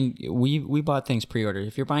it, I mean, we bought things pre-ordered.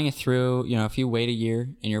 If you're buying it through, if you wait a year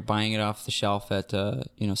and you're buying it off the shelf at,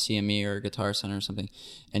 CME or Guitar Center or something,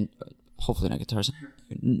 and hopefully not Guitar Center.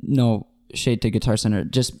 No shade to Guitar Center.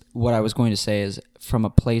 Just what I was going to say is from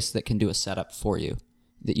a place that can do a setup for you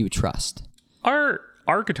that you trust. Our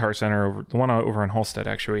Guitar Center, the one over in Holstead,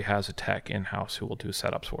 actually has a tech in-house who will do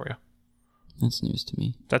setups for you. That's news to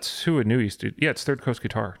me. That's who it knew used to. Yeah, it's Third Coast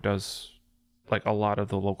Guitar does like a lot of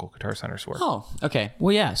the local Guitar Centers work. Oh, okay.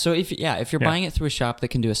 Well, yeah. So if you're buying it through a shop that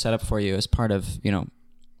can do a setup for you as part of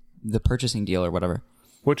the purchasing deal or whatever,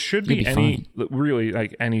 which should be really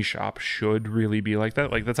like any shop should really be like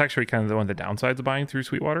that. Like that's actually kind of one of the downsides of buying through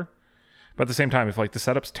Sweetwater. But at the same time, if like the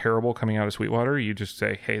setup's terrible coming out of Sweetwater, you just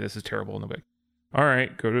say, "Hey, this is terrible," and they'll be like, "All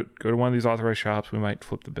right, go to one of these authorized shops. We might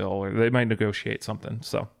flip the bill, or they might negotiate something."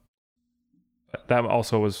 So. That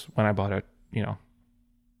also was when I bought a,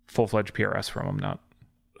 full-fledged PRS from them, not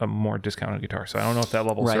a more discounted guitar. So I don't know if that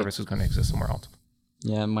level of service is going to exist somewhere else.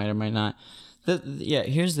 Yeah, it might or might not.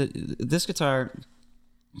 Here's this guitar.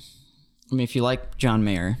 I mean, if you like John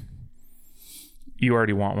Mayer, you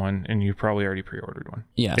already want one, and you probably already pre-ordered one.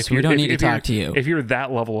 Yeah, so we don't need to talk to you. If you're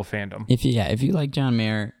that level of fandom, if you like John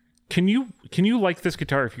Mayer, can you like this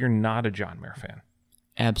guitar if you're not a John Mayer fan?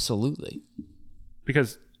 Absolutely,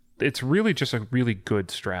 because it's really just a really good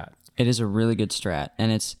Strat. It is a really good Strat,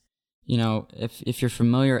 and it's if you're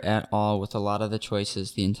familiar at all with a lot of the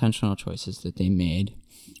choices, the intentional choices that they made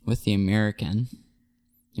with the American,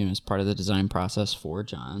 as part of the design process for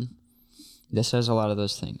John, this has a lot of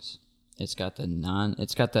those things. It's got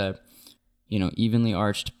the evenly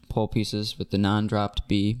arched pole pieces with the non-dropped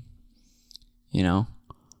B.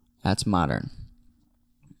 That's modern.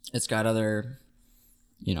 It's got other,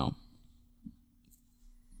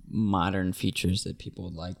 modern features that people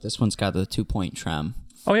would like. This one's got the 2-point trem.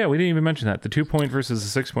 Oh yeah, we didn't even mention that. The 2-point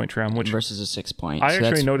versus the 6-point trem, versus a 6-point. I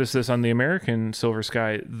actually noticed this on the American Silver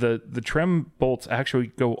Sky. The trem bolts actually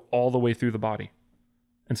go all the way through the body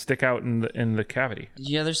and stick out in the cavity.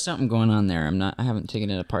 Yeah, there's something going on there. I haven't taken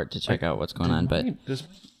it apart to check out what's going on, but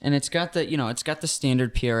and it's got the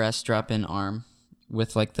standard PRS drop-in arm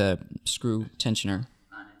with like the screw tensioner,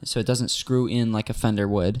 so it doesn't screw in like a Fender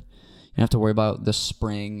would. You don't have to worry about the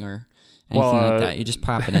spring or anything like that. You just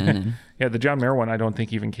pop it in. And yeah, the John Mayer one I don't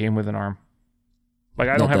think even came with an arm. Like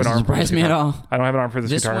I don't have an arm. Surprise me at all. I don't have an arm for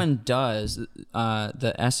this guitar. This one does.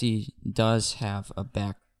 The SE does have a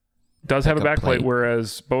back does have a Backup backplate, plate.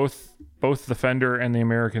 whereas both the Fender and the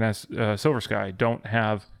American Silver Sky don't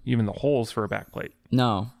have even the holes for a backplate.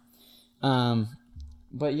 No.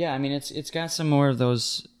 But yeah, I mean, it's got some more of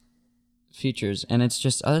those features, and it's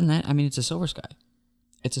just, other than that, I mean, it's a Silver Sky.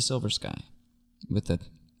 It's a Silver Sky with the.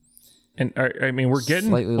 And I mean, we're getting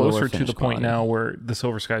Slightly lower closer to finish the point quality. now where the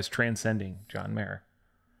Silver Sky is transcending John Mayer.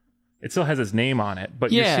 It still has his name on it,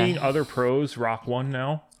 but Yeah. you're seeing other pros rock one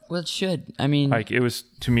now. Well, it should. I mean, Like, it was,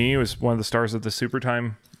 to me, it was one of the stars of the Super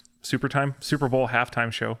Bowl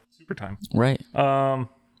halftime show. Super Time. right.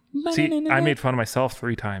 See, I made fun of myself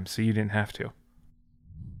 3 times, so you didn't have to.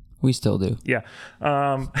 We still do. Yeah.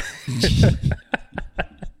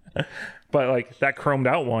 But like that chromed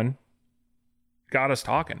out one got us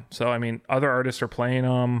talking. So, I mean, other artists are playing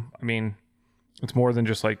them. I mean, it's more than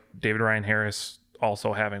just like David Ryan Harris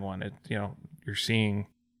also having one. You're seeing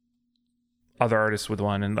other artists with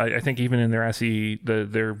one. And I think even in their SE,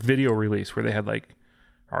 their video release where they had like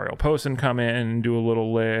Ariel Posen come in and do a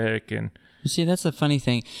little lick. And You see, that's the funny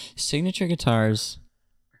thing. Signature guitars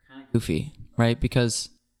are kind of goofy, right? Because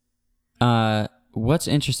what's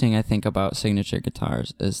interesting, I think, about signature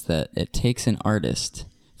guitars is that it takes an artist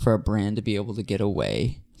for a brand to be able to get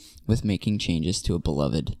away with making changes to a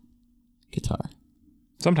beloved guitar.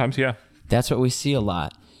 sometimes, yeah. That's what we see a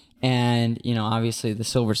lot. And, obviously the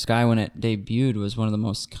Silver Sky, when it debuted, was one of the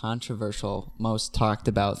most controversial, most talked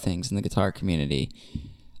about things in the guitar community.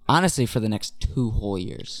 Honestly, for the next 2 whole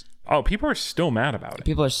years. Oh, people are still mad about it.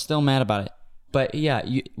 People are still mad about it. But yeah,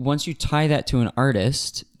 once you tie that to an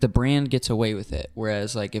artist, the brand gets away with it.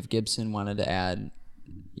 Whereas like if Gibson wanted to add,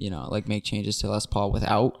 like make changes to Les Paul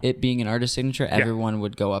without it being an artist signature, everyone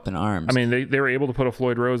would go up in arms. I mean, they were able to put a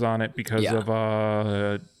Floyd Rose on it because Yeah.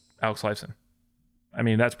 of Alex Lifeson. I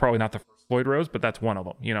mean, that's probably not the first Floyd Rose, but that's one of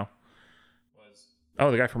them,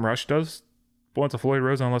 Oh, the guy from Rush wants a Floyd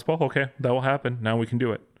Rose on Les Paul? Okay, that will happen. Now we can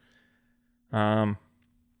do it.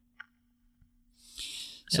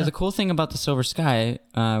 So the cool thing about the Silver Sky,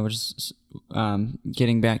 which is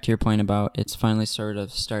getting back to your point about it's finally sort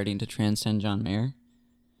of starting to transcend John Mayer.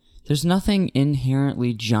 There's nothing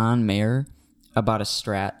inherently John Mayer about a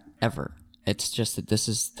Strat ever. It's just that this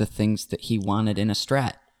is the things that he wanted in a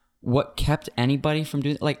Strat. What kept anybody from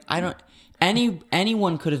doing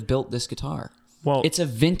anyone could have built this guitar. Well, It's a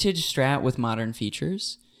vintage Strat with modern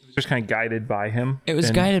features. just kind of guided by him. It was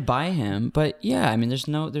And guided by him, but yeah, I mean, there's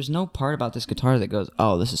no part about this guitar that goes,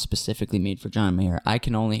 oh, this is specifically made for John Mayer. I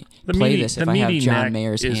can only play this if I have John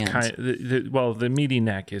Mayer's hands. The meaty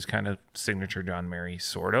neck is kind of signature John Mayer,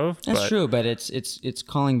 sort of. That's but, true, but it's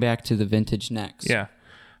calling back to the vintage necks. Yeah.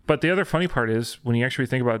 But the other funny part is when you actually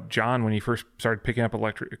think about John, when he first started picking up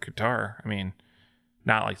electric guitar, I mean,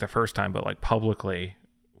 not like the first time, but like publicly,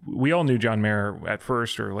 we all knew John Mayer at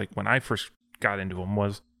first, or like when I first got into him,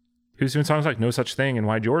 he was doing songs like No Such Thing and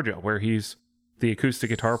Why Georgia, where he's the acoustic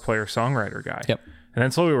guitar player, songwriter guy. Yep. And then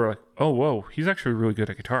slowly we were like, oh, whoa, he's actually really good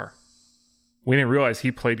at guitar. We didn't realize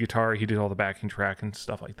he played guitar. He did all the backing track and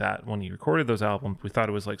stuff like that. When he recorded those albums, we thought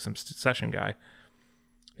it was like some session guy.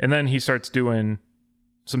 And then he starts doing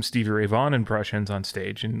some Stevie Ray Vaughan impressions on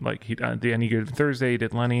stage. And like the Any Given Thursday, he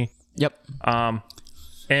did Lenny. Yep.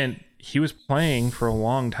 And he was playing for a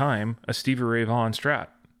long time a Stevie Ray Vaughan Strat.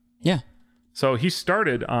 Yeah. So he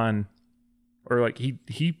started on, or like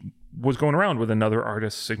he was going around with another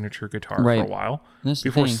artist's signature guitar for a while That's the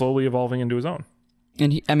before thing. slowly evolving into his own.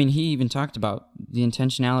 And he even talked about the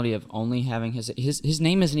intentionality of only having his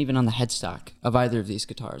name isn't even on the headstock of either of these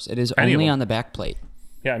guitars. It is Any of only them. on the back plate.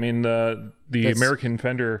 Yeah, I mean the American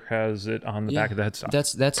Fender has it on the back of the headstock.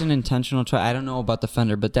 That's an intentional choice. I don't know about the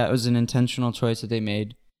Fender, but that was an intentional choice that they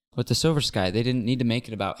made with the Silver Sky. They didn't need to make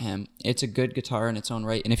it about him. It's a good guitar in its own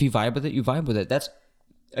right, and if you vibe with it, you vibe with it. This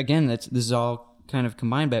is all kind of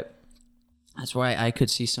combined, but that's why I could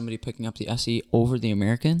see somebody picking up the SE over the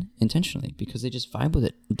American intentionally, because they just vibe with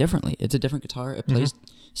it differently. It's a different guitar. It plays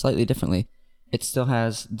slightly differently. It still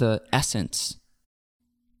has the essence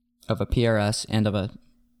of a PRS and of a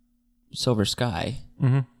Silver Sky.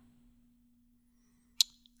 Mm-hmm.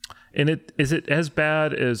 And is it as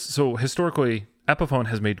bad as, so historically Epiphone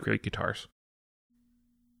has made great guitars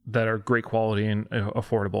that are great quality and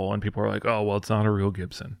affordable, and people are like, oh well, it's not a real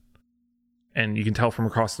Gibson, and you can tell from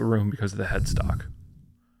across the room because of the headstock.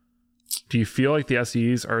 Do you feel like the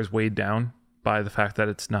SEs are as weighed down by the fact that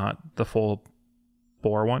it's not the full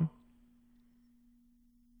bore one?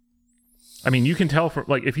 I mean, you can tell from,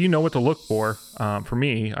 like, if you know what to look for. For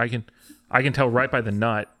me, I can tell right by the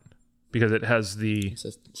nut, because it has It's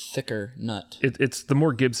a thicker nut. it's the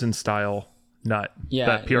more Gibson style nut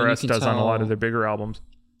that and you PRS can does on a lot tell- of their bigger albums.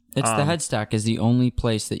 It's the headstock is the only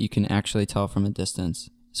place that you can actually tell from a distance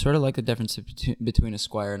Sort of like the difference between a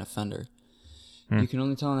Squier and a Fender. You can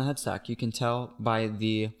only tell on the headstock. You can tell by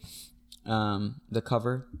the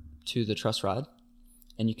cover to the truss rod,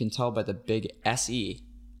 and you can tell by the big SE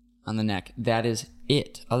on the neck. That is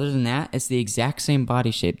it. Other than that, it's the exact same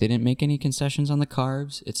body shape. They didn't make any concessions on the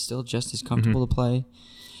carbs. It's still just as comfortable to play.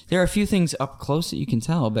 There are a few things up close that you can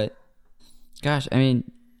tell, but gosh, I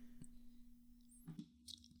mean,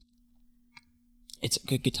 it's a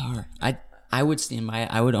good guitar. I would stand by it.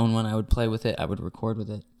 I would own one. I would play with it. I would record with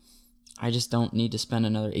it. I just don't need to spend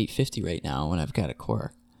another $850 right now when I've got a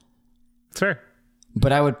Core. Fair.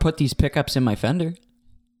 But I would put these pickups in my Fender.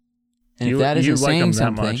 And if that isn't saying them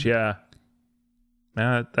something, that much, yeah.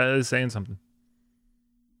 That is saying something.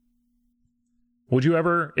 Would you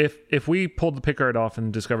ever, if we pulled the pickguard off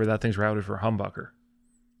and discovered that thing's routed for a humbucker?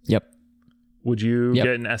 Yep. Would you get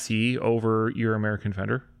an SE over your American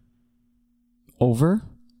Fender? Over?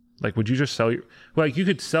 Like, would you just sell your... Like, you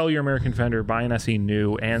could sell your American Fender, buy an SE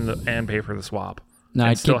new, and pay for the swap. No,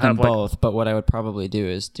 I'd keep them both, but what I would probably do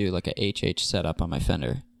is do like a HH setup on my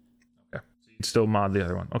Fender. Okay. So you'd still mod the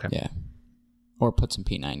other one. Okay. Yeah. Or put some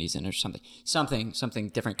P90s in or something. Something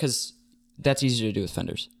different, because that's easier to do with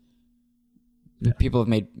Fenders. Yeah. People have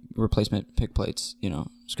made replacement pick plates,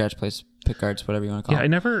 scratch plates, pick guards, whatever you want to call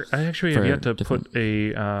it. I actually have yet to put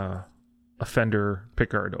a Fender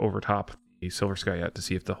pickguard over top the Silver Sky yet to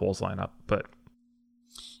see if the holes line up, but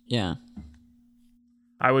yeah,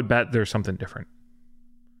 I would bet there's something different.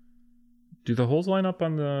 Do the holes line up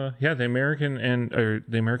on the American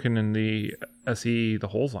and the SE? The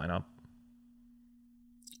holes line up.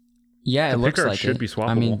 Yeah, it looks like should be swappable.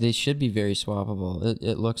 I mean, they should be very swappable.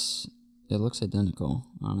 It looks identical,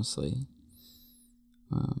 honestly.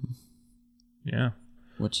 Yeah.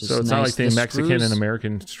 Which is so it's nice. Not like the Mexican and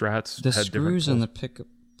American Strats. The screws on the pickup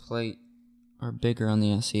plate are bigger on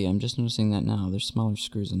the SE. I'm just noticing that now. There's smaller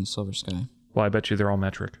screws on the Silver Sky. Well, I bet you they're all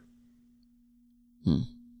metric.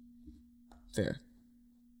 Fair.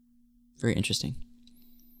 Very interesting.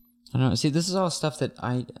 I don't know. See, this is all stuff that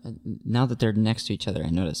now that they're next to each other,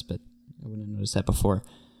 I noticed, but I wouldn't have noticed that before.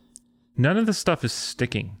 None of this stuff is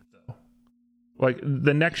sticking, though. Like,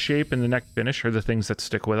 the neck shape and the neck finish are the things that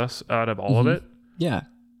stick with us out of all of it. Yeah.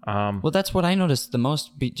 Well, that's what I noticed the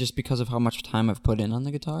most, just because of how much time I've put in on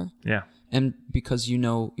the guitar. Yeah. And because, we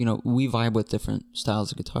vibe with different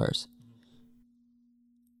styles of guitars.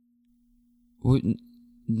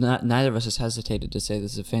 Neither of us has hesitated to say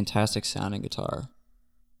this is a fantastic sounding guitar.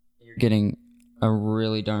 You're getting a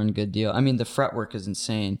really darn good deal. I mean, the fretwork is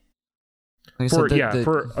insane. Like for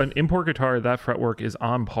an import guitar, that fretwork is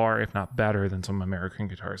on par, if not better, than some American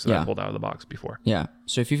guitars that I pulled out of the box before. Yeah.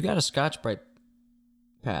 So if you've got a Scotch-Brite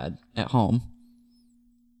pad at home,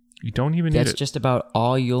 you don't even need it. That's just about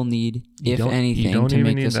all you'll need, if anything, to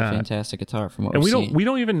make this a fantastic guitar. From what we've seen. We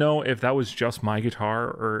don't even know if that was just my guitar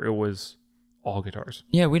or it was all guitars.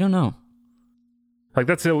 Yeah, we don't know. Like,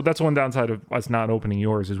 that's one downside of us not opening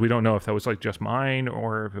yours, is we don't know if that was like just mine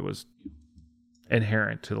or if it was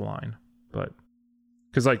inherent to the line. But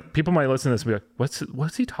because like people might listen to this and be like,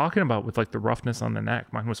 what's he talking about with like the roughness on the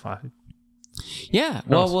neck? Mine was fine. Yeah,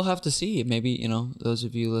 well, we'll have to see. Maybe, those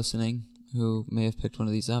of you listening who may have picked one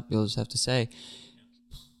of these up, you'll just have to say,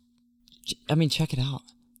 I mean, check it out.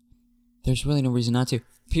 There's really no reason not to.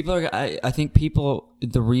 I think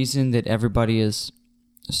the reason that everybody is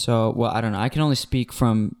so, well, I don't know. I can only speak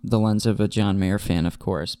from the lens of a John Mayer fan, of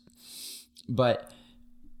course. But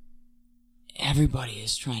everybody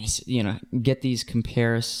is trying to, get these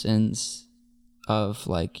comparisons of,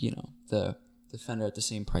 like, the Fender at the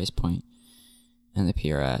same price point and the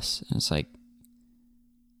PRS. And it's like,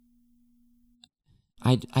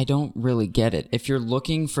 I don't really get it. If you're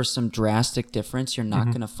looking for some drastic difference, you're not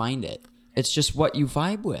going to find it. It's just what you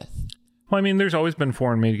vibe with. Well, I mean, there's always been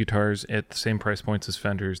foreign-made guitars at the same price points as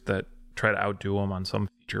Fenders that try to outdo them on some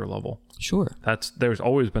feature level. Sure. There's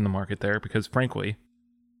always been the market there because, frankly,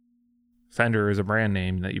 Fender is a brand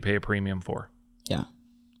name that you pay a premium for. Yeah.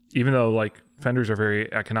 Even though, like, Fenders are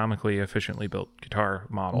very economically efficiently built guitar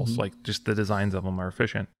models, like, just the designs of them are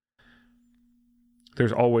efficient.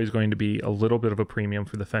 There's always going to be a little bit of a premium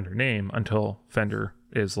for the Fender name until Fender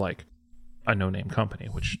is, like, a no-name company,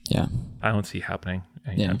 which I don't see happening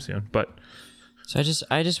anytime soon. But so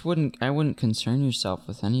I just wouldn't concern yourself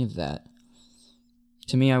with any of that.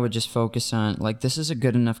 To me, I would just focus on, like, this is a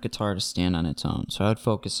good enough guitar to stand on its own. So I would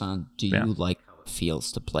focus on, do you like how it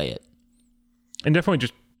feels to play it? And definitely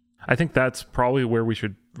just, I think that's probably where we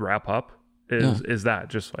should wrap up is that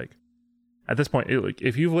just like, at this point,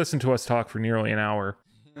 if you've listened to us talk for nearly an hour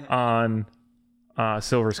on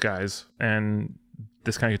Silver Skies and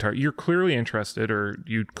this kind of guitar, you're clearly interested, or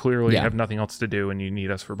you clearly have nothing else to do and you need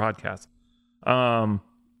us for podcasts.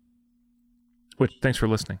 Which, thanks for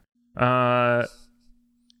listening. I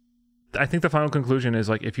think the final conclusion is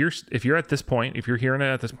like, if you're at this point, if you're hearing it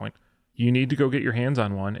at this point, you need to go get your hands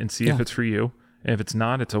on one and see if it's for you. And if it's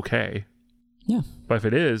not, it's okay. Yeah. But if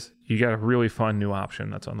it is, you got a really fun new option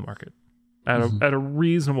that's on the market at a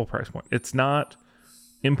reasonable price point. It's not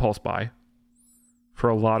impulse buy for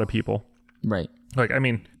a lot of people. Right. Like, I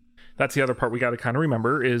mean, that's the other part we got to kind of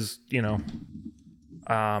remember is, you know,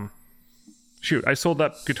 shoot, I sold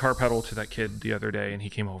that guitar pedal to that kid the other day, and he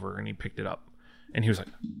came over and he picked it up, and he was like,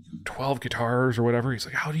 12 guitars or whatever. He's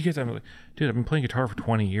like, how do you get that? I'm like, dude, I've been playing guitar for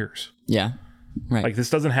 20 years. Yeah. Right. Like, this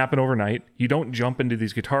doesn't happen overnight. You don't jump into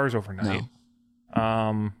these guitars overnight.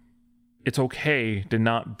 No. It's okay to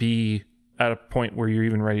not be at a point where you're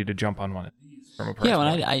even ready to jump on one of these from a price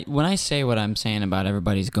point. When I say what I'm saying about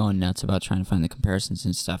everybody's going nuts about trying to find the comparisons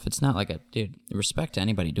and stuff, it's not like respect to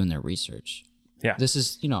anybody doing their research. Yeah. This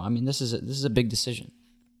is, this is a big decision.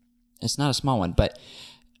 It's not a small one, but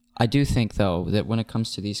I do think though that when it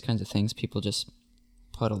comes to these kinds of things, people just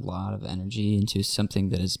put a lot of energy into something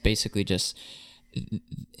that is basically just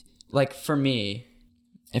like, for me,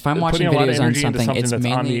 if I'm watching videos on something, it's that's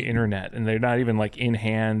mainly on the internet, and they're not even like in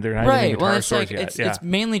hand. They're not right. even guitar Well, it's stores like yet. it's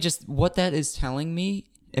mainly just what that is telling me.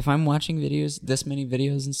 If I'm watching videos, this many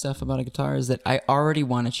videos and stuff about a guitar, is that I already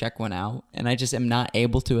want to check one out, and I just am not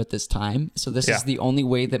able to at this time. So this is the only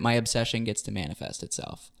way that my obsession gets to manifest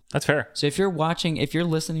itself. That's fair. So if you're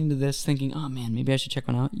listening to this thinking, oh man, maybe I should check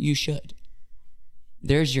one out, you should.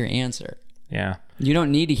 There's your answer. Yeah. You don't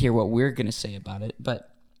need to hear what we're going to say about it, but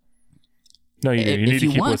no, you do. You need to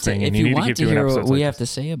keep listening. If you want to hear what we like have to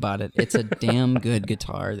say about it, it's a damn good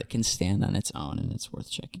guitar that can stand on its own, and it's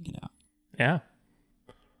worth checking it out. Yeah.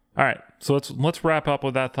 All right. So let's wrap up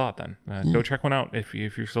with that thought then. Go check one out if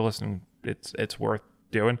you're still listening. It's worth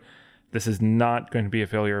doing. This is not going to be a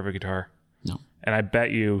failure of a guitar. No. And I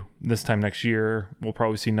bet you this time next year we'll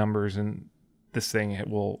probably see numbers, and this thing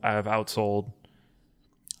will have outsold.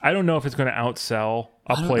 I don't know if it's going to outsell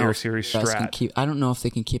a Player Series Strat. I don't know if they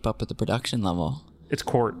can keep up with the production level. It's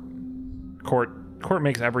Cort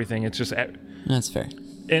makes everything. It's just that's fair.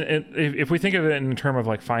 And if we think of it in terms of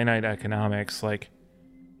like finite economics, like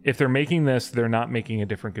if they're making this, they're not making a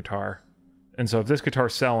different guitar. And so if this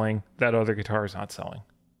guitar's selling, that other guitar is not selling.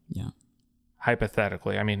 Yeah.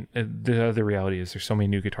 Hypothetically. I mean, the other reality is there's so many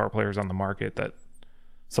new guitar players on the market that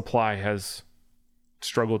supply has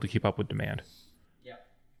struggled to keep up with demand. Yeah.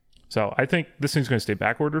 So I think this thing's going to stay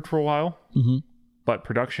back ordered for a while, but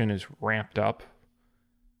production is ramped up.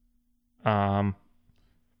 I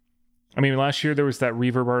mean, last year there was that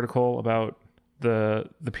Reverb article about the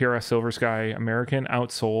PRS Silver Sky American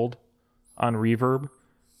outsold on Reverb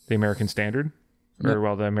the American Standard,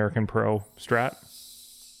 or the American Pro Strat.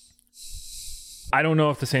 I don't know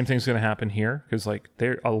if the same thing's going to happen here, because like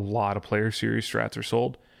a lot of Player Series Strats are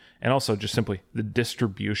sold, and also just simply the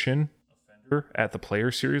distribution at the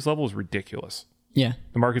Player Series level is ridiculous. Yeah,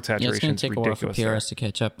 the market saturation is ridiculous. It's going to take a while for PRS to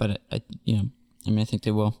catch up, but I think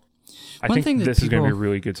they will. I think this is going to be a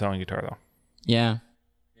really good selling guitar, though. Yeah.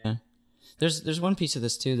 There's one piece of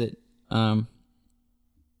this too that I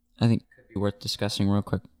think could be worth discussing real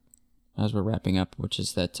quick as we're wrapping up, which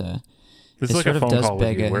is that this is like a phone call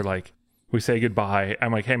with you where like we say goodbye.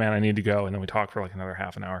 I'm like, hey man, I need to go, and then we talk for like another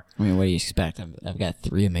half an hour. I mean, what do you expect? I've got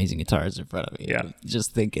 3 amazing guitars in front of me. Yeah, I'm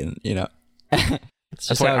just thinking,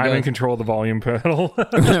 that's why I'm in control of the volume pedal.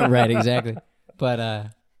 Right, exactly. But I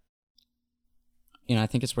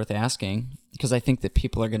think it's worth asking, because I think that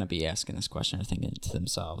people are going to be asking this question, I think, to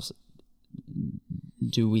themselves.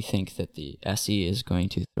 Do we think that the SE is going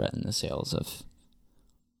to threaten the sales of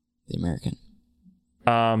the American?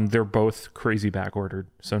 They're both crazy back ordered,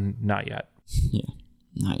 so not yet. Yeah,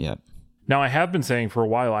 not yet. Now, I have been saying for a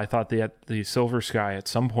while, I thought that the Silver Sky at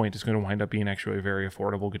some point is going to wind up being actually a very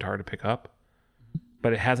affordable guitar to pick up.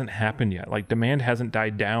 But it hasn't happened yet. Like, demand hasn't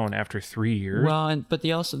died down after 3 years. Well, but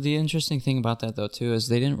the interesting thing about that, though, too, is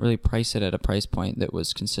they didn't really price it at a price point that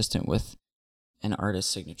was consistent with an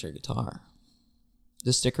artist's signature guitar.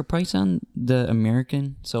 The sticker price on the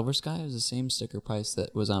American Silver Sky was the same sticker price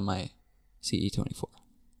that was on my CE24.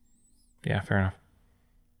 Yeah, fair enough.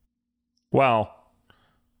 Well,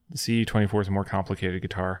 the CE24 is a more complicated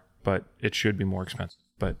guitar, but it should be more expensive.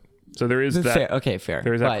 But so there is that. Fair. Okay, fair.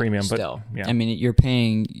 There is that premium, still, but yeah. I mean, you're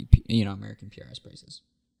paying, American PRS prices.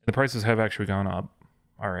 The prices have actually gone up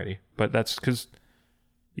already, but that's because,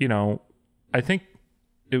 I think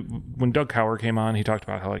when Doug Cower came on, he talked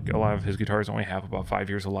about how like a lot of his guitars only have about 5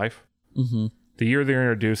 years of life. Mm-hmm. The year they're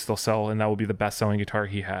introduced, they'll sell, and that will be the best selling guitar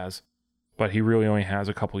he has. but he really only has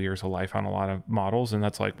a couple years of life on a lot of models, and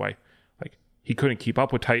that's like why, like, he couldn't keep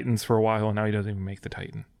up with Titans for a while, and now he doesn't even make the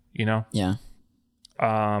Titan, you know? Yeah.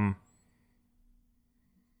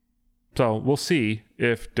 So we'll see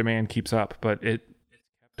if demand keeps up, but it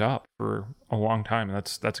kept up for a long time, and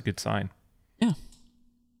that's a good sign. Yeah.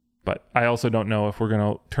 But I also don't know if we're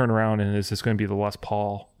going to turn around and is this going to be the Les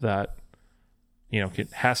Paul that, you know,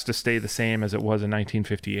 it has to stay the same as it was in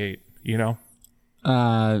 1958, you know?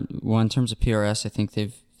 Well, in terms of PRS, I think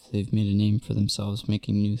they've made a name for themselves,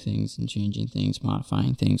 making new things and changing things,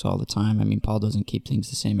 modifying things all the time. I mean, Paul doesn't keep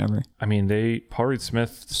things the same ever. I mean, Paul Reed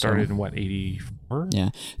Smith started in what, 84? Yeah.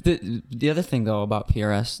 The other thing though about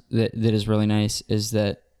PRS that is really nice is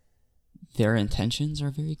that their intentions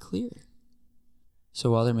are very clear.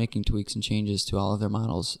 So while they're making tweaks and changes to all of their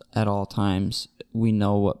models at all times, we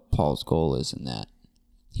know what Paul's goal is in that.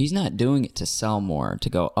 He's not doing it to sell more, to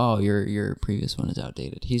go, oh, your previous one is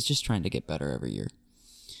outdated. He's just trying to get better every year.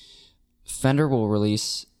 Fender will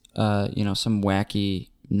release, some wacky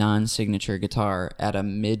non-signature guitar at a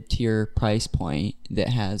mid-tier price point that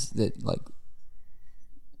has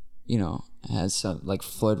some like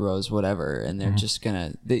Floyd Rose, whatever, and they're just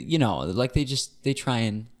gonna, they try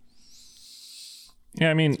and. Yeah,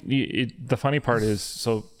 I mean, the funny part is,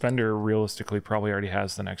 so Fender realistically probably already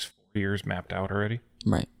has the next 4 years mapped out already.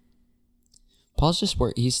 Right. Paul's just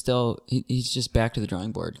he's just back to the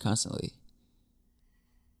drawing board constantly.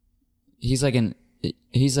 He's like an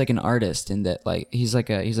artist in that, like, he's like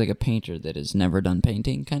a painter that has never done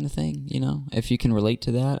painting kind of thing, you know? If you can relate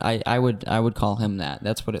to that, I would call him that.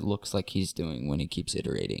 That's what it looks like he's doing when he keeps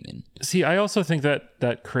iterating. And see, I also think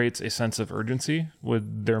that creates a sense of urgency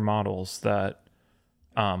with their models that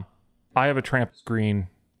I have a Tramp green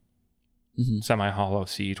semi-hollow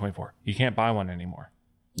CE24. You can't buy one anymore.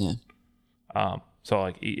 Yeah. So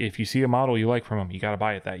like if you see a model you like from them, you got to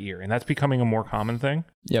buy it that year. And that's becoming a more common thing.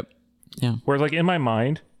 Yep. Yeah. Whereas like in my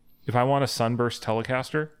mind, if I want a Sunburst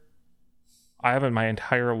Telecaster, I have in my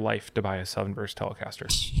entire life to buy a Sunburst Telecaster.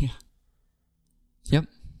 Yeah. Yep.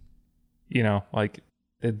 You know, like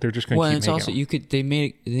they're just going to keep making Well, it's also,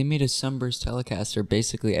 them. they made a Sunburst Telecaster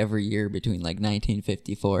basically every year between like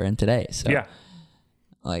 1954 and today. So yeah.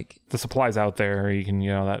 Like the supply's out there, you can,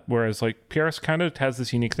 that. Whereas like PRS kind of has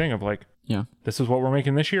this unique thing of like, yeah, this is what we're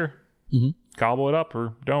making this year. Gobble it up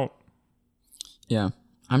or don't. Yeah.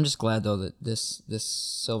 I'm just glad though that this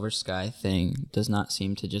Silver Sky thing does not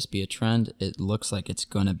seem to just be a trend. It looks like it's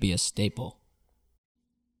going to be a staple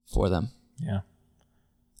for them. Yeah.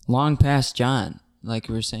 Long past John, like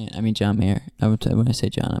we were saying. I mean, John Mayer. When I say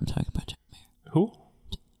John, I'm talking about John Mayer. Who?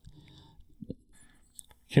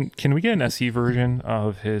 Can we get an SE version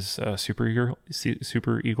of his Super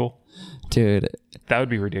Eagle? Dude, that would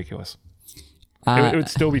be ridiculous. It would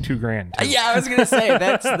still be $2,000. Yeah, I was gonna say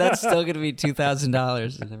that's still gonna be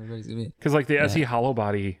 $2,000, and everybody's gonna be because like the SE Hollow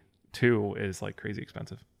Body 2 is like crazy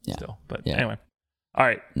expensive still. But anyway, all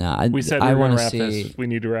right. No, we said we were gonna wrap this. We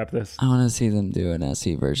need to wrap this. I want to see them do an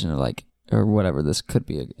SE version of like or whatever this could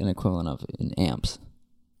be an equivalent of in amps.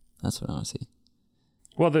 That's what I want to see.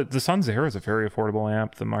 Well, the Sunzera is a very affordable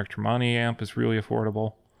amp. The Mark Tremonti amp is really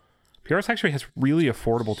affordable. PRS actually has really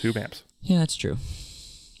affordable tube amps. Yeah, that's true.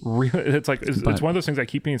 Really, it's one of those things I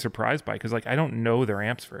keep being surprised by because like I don't know their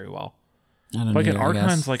amps very well. I don't like either, an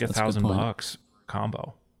Archon's like $1,000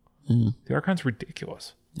 combo. The Archon's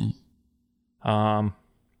ridiculous. The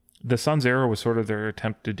Sunzera was sort of their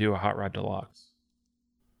attempt to do a Hot Rod Deluxe.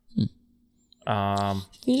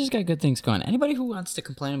 They just got good things going. Anybody who wants to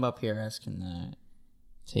complain about PRS can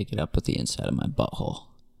take it up with the inside of my butthole.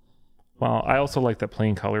 Well, I also like that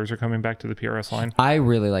plain colors are coming back to the PRS line. I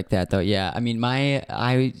really like that though. Yeah, I mean,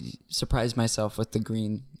 I surprised myself with the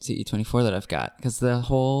green CE24 that I've got because the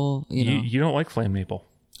whole you don't like flame maple.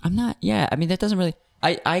 I'm not. Yeah, I mean that doesn't really.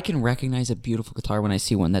 I can recognize a beautiful guitar when I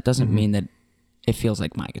see one. That doesn't mean that it feels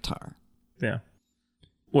like my guitar. Yeah.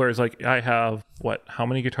 Whereas like I have how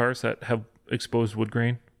many guitars that have exposed wood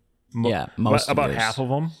grain? Most about half of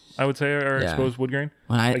them I would say are exposed wood grain.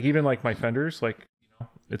 Like even like my Fenders, like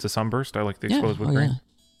it's a Sunburst. I like the exposed wood grain.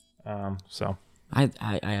 Yeah. So I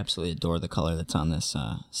absolutely adore the color that's on this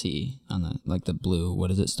CE on the blue.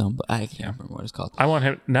 What is it, stone? I can't remember what it's called. I want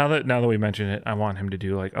him now that we mention it. I want him to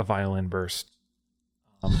do like a violin burst,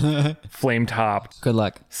 flame topped. Good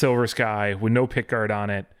luck. Silver Sky with no pick guard on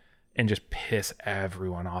it, and just piss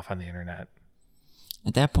everyone off on the internet.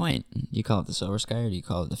 At that point, do you call it the Silver Sky or do you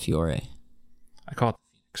call it the Fiore? I call it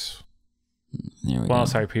the Phoenix. There we go. go.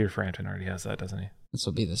 Sorry, Peter Frampton already has that, doesn't he? This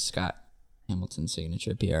will be the Scott Hamilton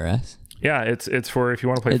signature PRS. Yeah, it's for if you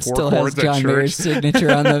want to play it 4 still chords has John Mayer's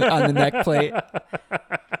signature on the neck plate.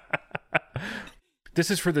 This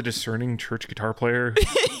is for the discerning church guitar player.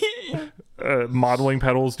 Modeling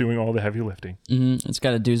pedals, doing all the heavy lifting. Mm-hmm. It's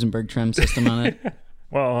got a Duesenberg trim system on it.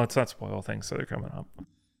 Well, let's not spoil things, so they're coming up.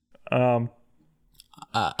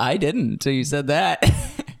 I didn't until you said that.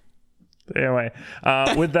 Anyway,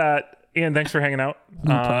 with that, Ian, thanks for hanging out.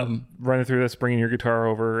 No problem. Running through this, bringing your guitar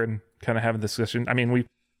over, and kind of having this discussion. I mean, we've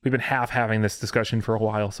been having this discussion for a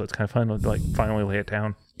while, so it's kind of fun to like finally lay it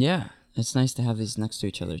down. Yeah, it's nice to have these next to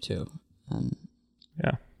each other too.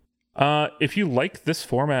 Yeah. If you like this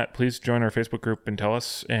format, please join our Facebook group and tell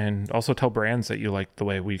us, and also tell brands that you like the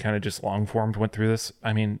way we kind of just long formed went through this.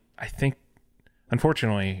 I mean, I think,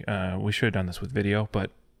 unfortunately, we should have done this with video,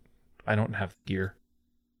 but I don't have gear.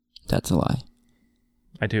 That's a lie.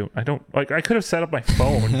 I do. I don't like. I could have set up my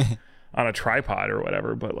phone on a tripod or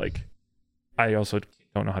whatever, but like, I also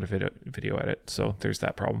don't know how to video edit, so there's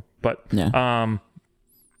that problem. But yeah.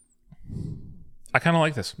 I kind of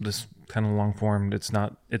like this kind of long form. It's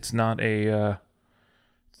not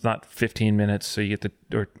 15 minutes. So you get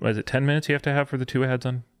or was it 10 minutes you have to have for the 2 ads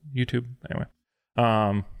on YouTube? Anyway,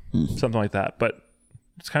 something like that. But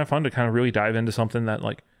it's kind of fun to kind of really dive into something that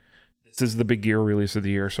like, this is the big gear release of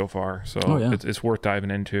the year so far. So it's worth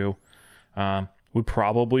diving into. We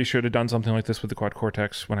probably should have done something like this with the Quad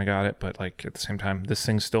Cortex when I got it. But like at the same time, this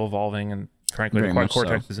thing's still evolving, and frankly, the Quad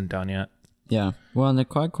Cortex isn't done yet. Yeah. Well, and the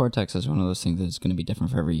Quad Cortex is one of those things that's going to be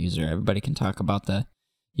different for every user. Everybody can talk about the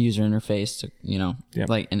user interface,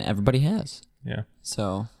 like, and everybody has. Yeah.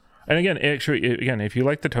 So. And again, if you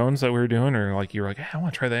like the tones that we were doing, or like you're like, hey, I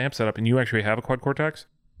want to try the amp setup, and you actually have a Quad Cortex,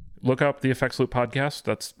 look up the Effects Loop podcast.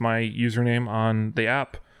 That's my username on the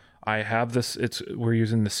app. I have this. We're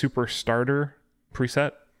using the Super Starter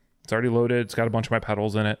preset. It's already loaded. It's got a bunch of my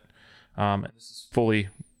pedals in it. And this is fully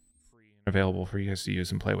available for you guys to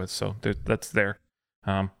use and play with, so that's there.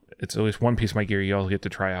 It's at least one piece of my gear you all get to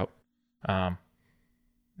try out and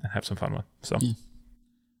have some fun with. So all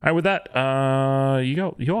right, with that,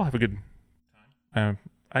 you all have a good time.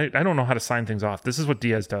 I don't know how to sign things off. This is what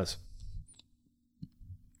Diaz does.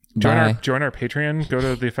 Join our Patreon. Go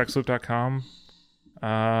to theeffectsloop.com.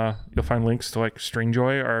 You'll find links to like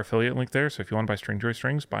Stringjoy, our affiliate link there, so if you want to buy Stringjoy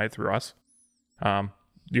strings, buy it through us.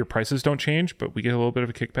 Your prices don't change, but we get a little bit of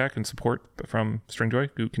a kickback and support from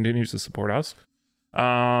Stringjoy, who continues to support us.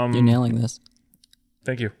 You're nailing this.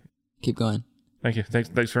 Thank you. Keep going. Thank you.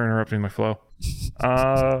 Thanks for interrupting my flow.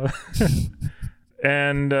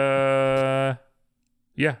 And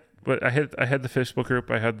yeah, but I had the Facebook group.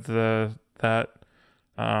 I had that.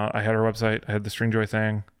 I had our website. I had the Stringjoy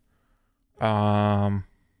thing.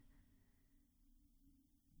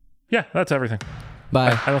 Yeah, that's everything.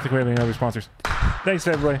 Bye. I don't think we have any other sponsors. Thanks,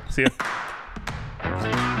 everybody. See ya.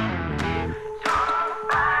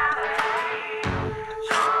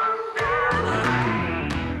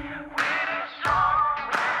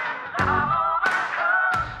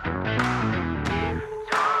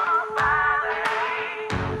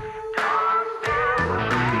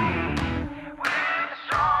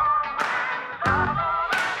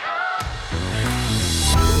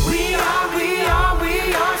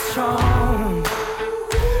 We are strong.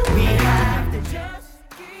 We have to just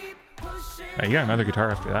keep pushing. You got another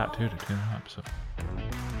guitar after that too to tune it up, so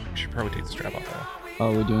we should probably take the strap off that.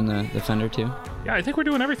 Oh, we're doing the Fender too? Yeah, I think we're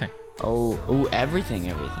doing everything. Oh, everything.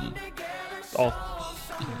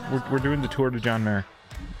 We're doing the tour to John Mayer.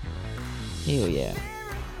 Hell yeah.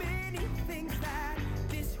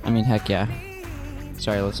 I mean, heck yeah.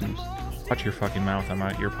 Sorry, listeners. Watch your fucking mouth. I'm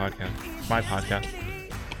not your podcast. My podcast.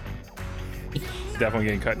 Definitely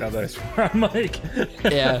getting cut now that I swear on mic.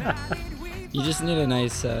 Yeah. You just need a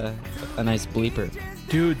nice bleeper.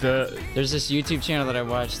 Dude, there's this YouTube channel that I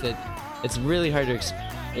watched that it's really hard to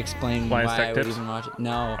explain why I would even watch it.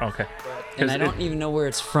 No. Okay. And I don't even know where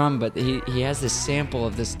it's from, but he has this sample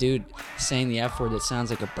of this dude saying the F word that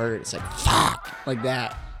sounds like a bird. It's like, fuck, like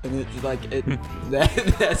that. And it's like,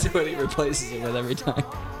 that's what he replaces it with every time. Do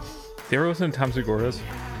you ever listen to Tom Segura's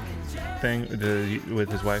thing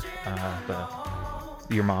with his wife,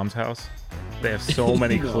 Your Mom's House? They have so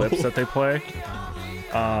many clips that they play.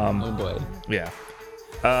 Oh boy. Yeah.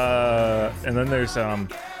 And then there's so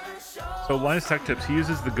Linus Tech Tips, he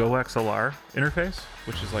uses the Go XLR interface,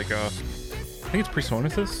 which is like I think it's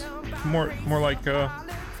PreSonus, more like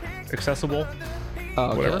accessible.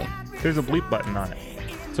 Oh, okay. Whatever. There's a bleep button on it,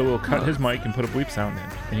 so we'll cut his mic and put a bleep sound in,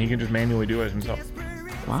 and he can just manually do it himself.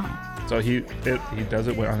 Wow. So he does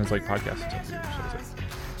it on his like podcast and stuff.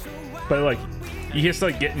 But like he has to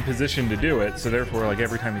like get in position to do it, so therefore like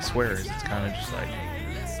every time he swears, it's kind of just like.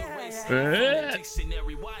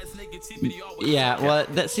 Yeah, well,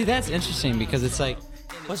 that's interesting because it's like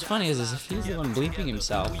What's funny is if he's the one bleeping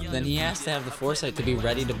himself, then he has to have the foresight to be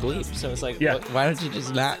ready to bleep. So it's like, Yeah. why don't you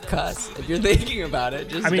just not cuss? If you're thinking about it,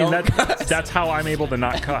 just I mean, don't cuss. that's how I'm able to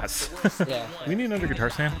not cuss. Yeah. We need another guitar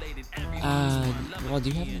stand. Well, do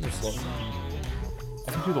you have another floor?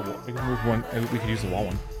 I can do the wall. We can move one. We could use the wall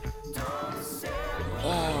one.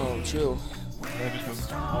 Oh, true.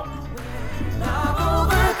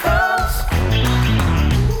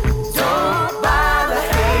 Don't buy the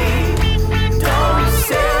hate. Don't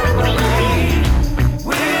separate.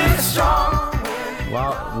 We're strong.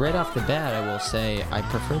 Well, right off the bat, I will say I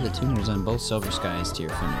prefer the tuners on both Silver Skies to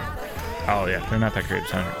your Fender. Oh yeah, they're not that great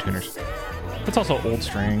sounding tuners. It's also old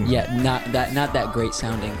string. Yeah, not that great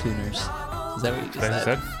sounding tuners. Is that what you just That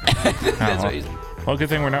said? said? That's Oh, what you said. well, good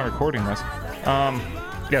thing we're not recording this.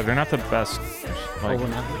 Yeah, they're not the best. Like, we're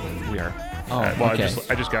not? We are. Oh, well, okay.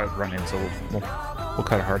 I just got it running, so we'll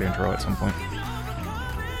cut a hard intro at some point.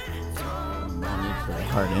 No need for a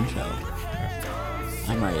hard intro.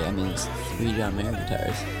 I'm ready. I mean, it's 3 John Mayer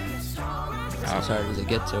guitars. It's as hard as it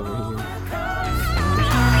gets over here.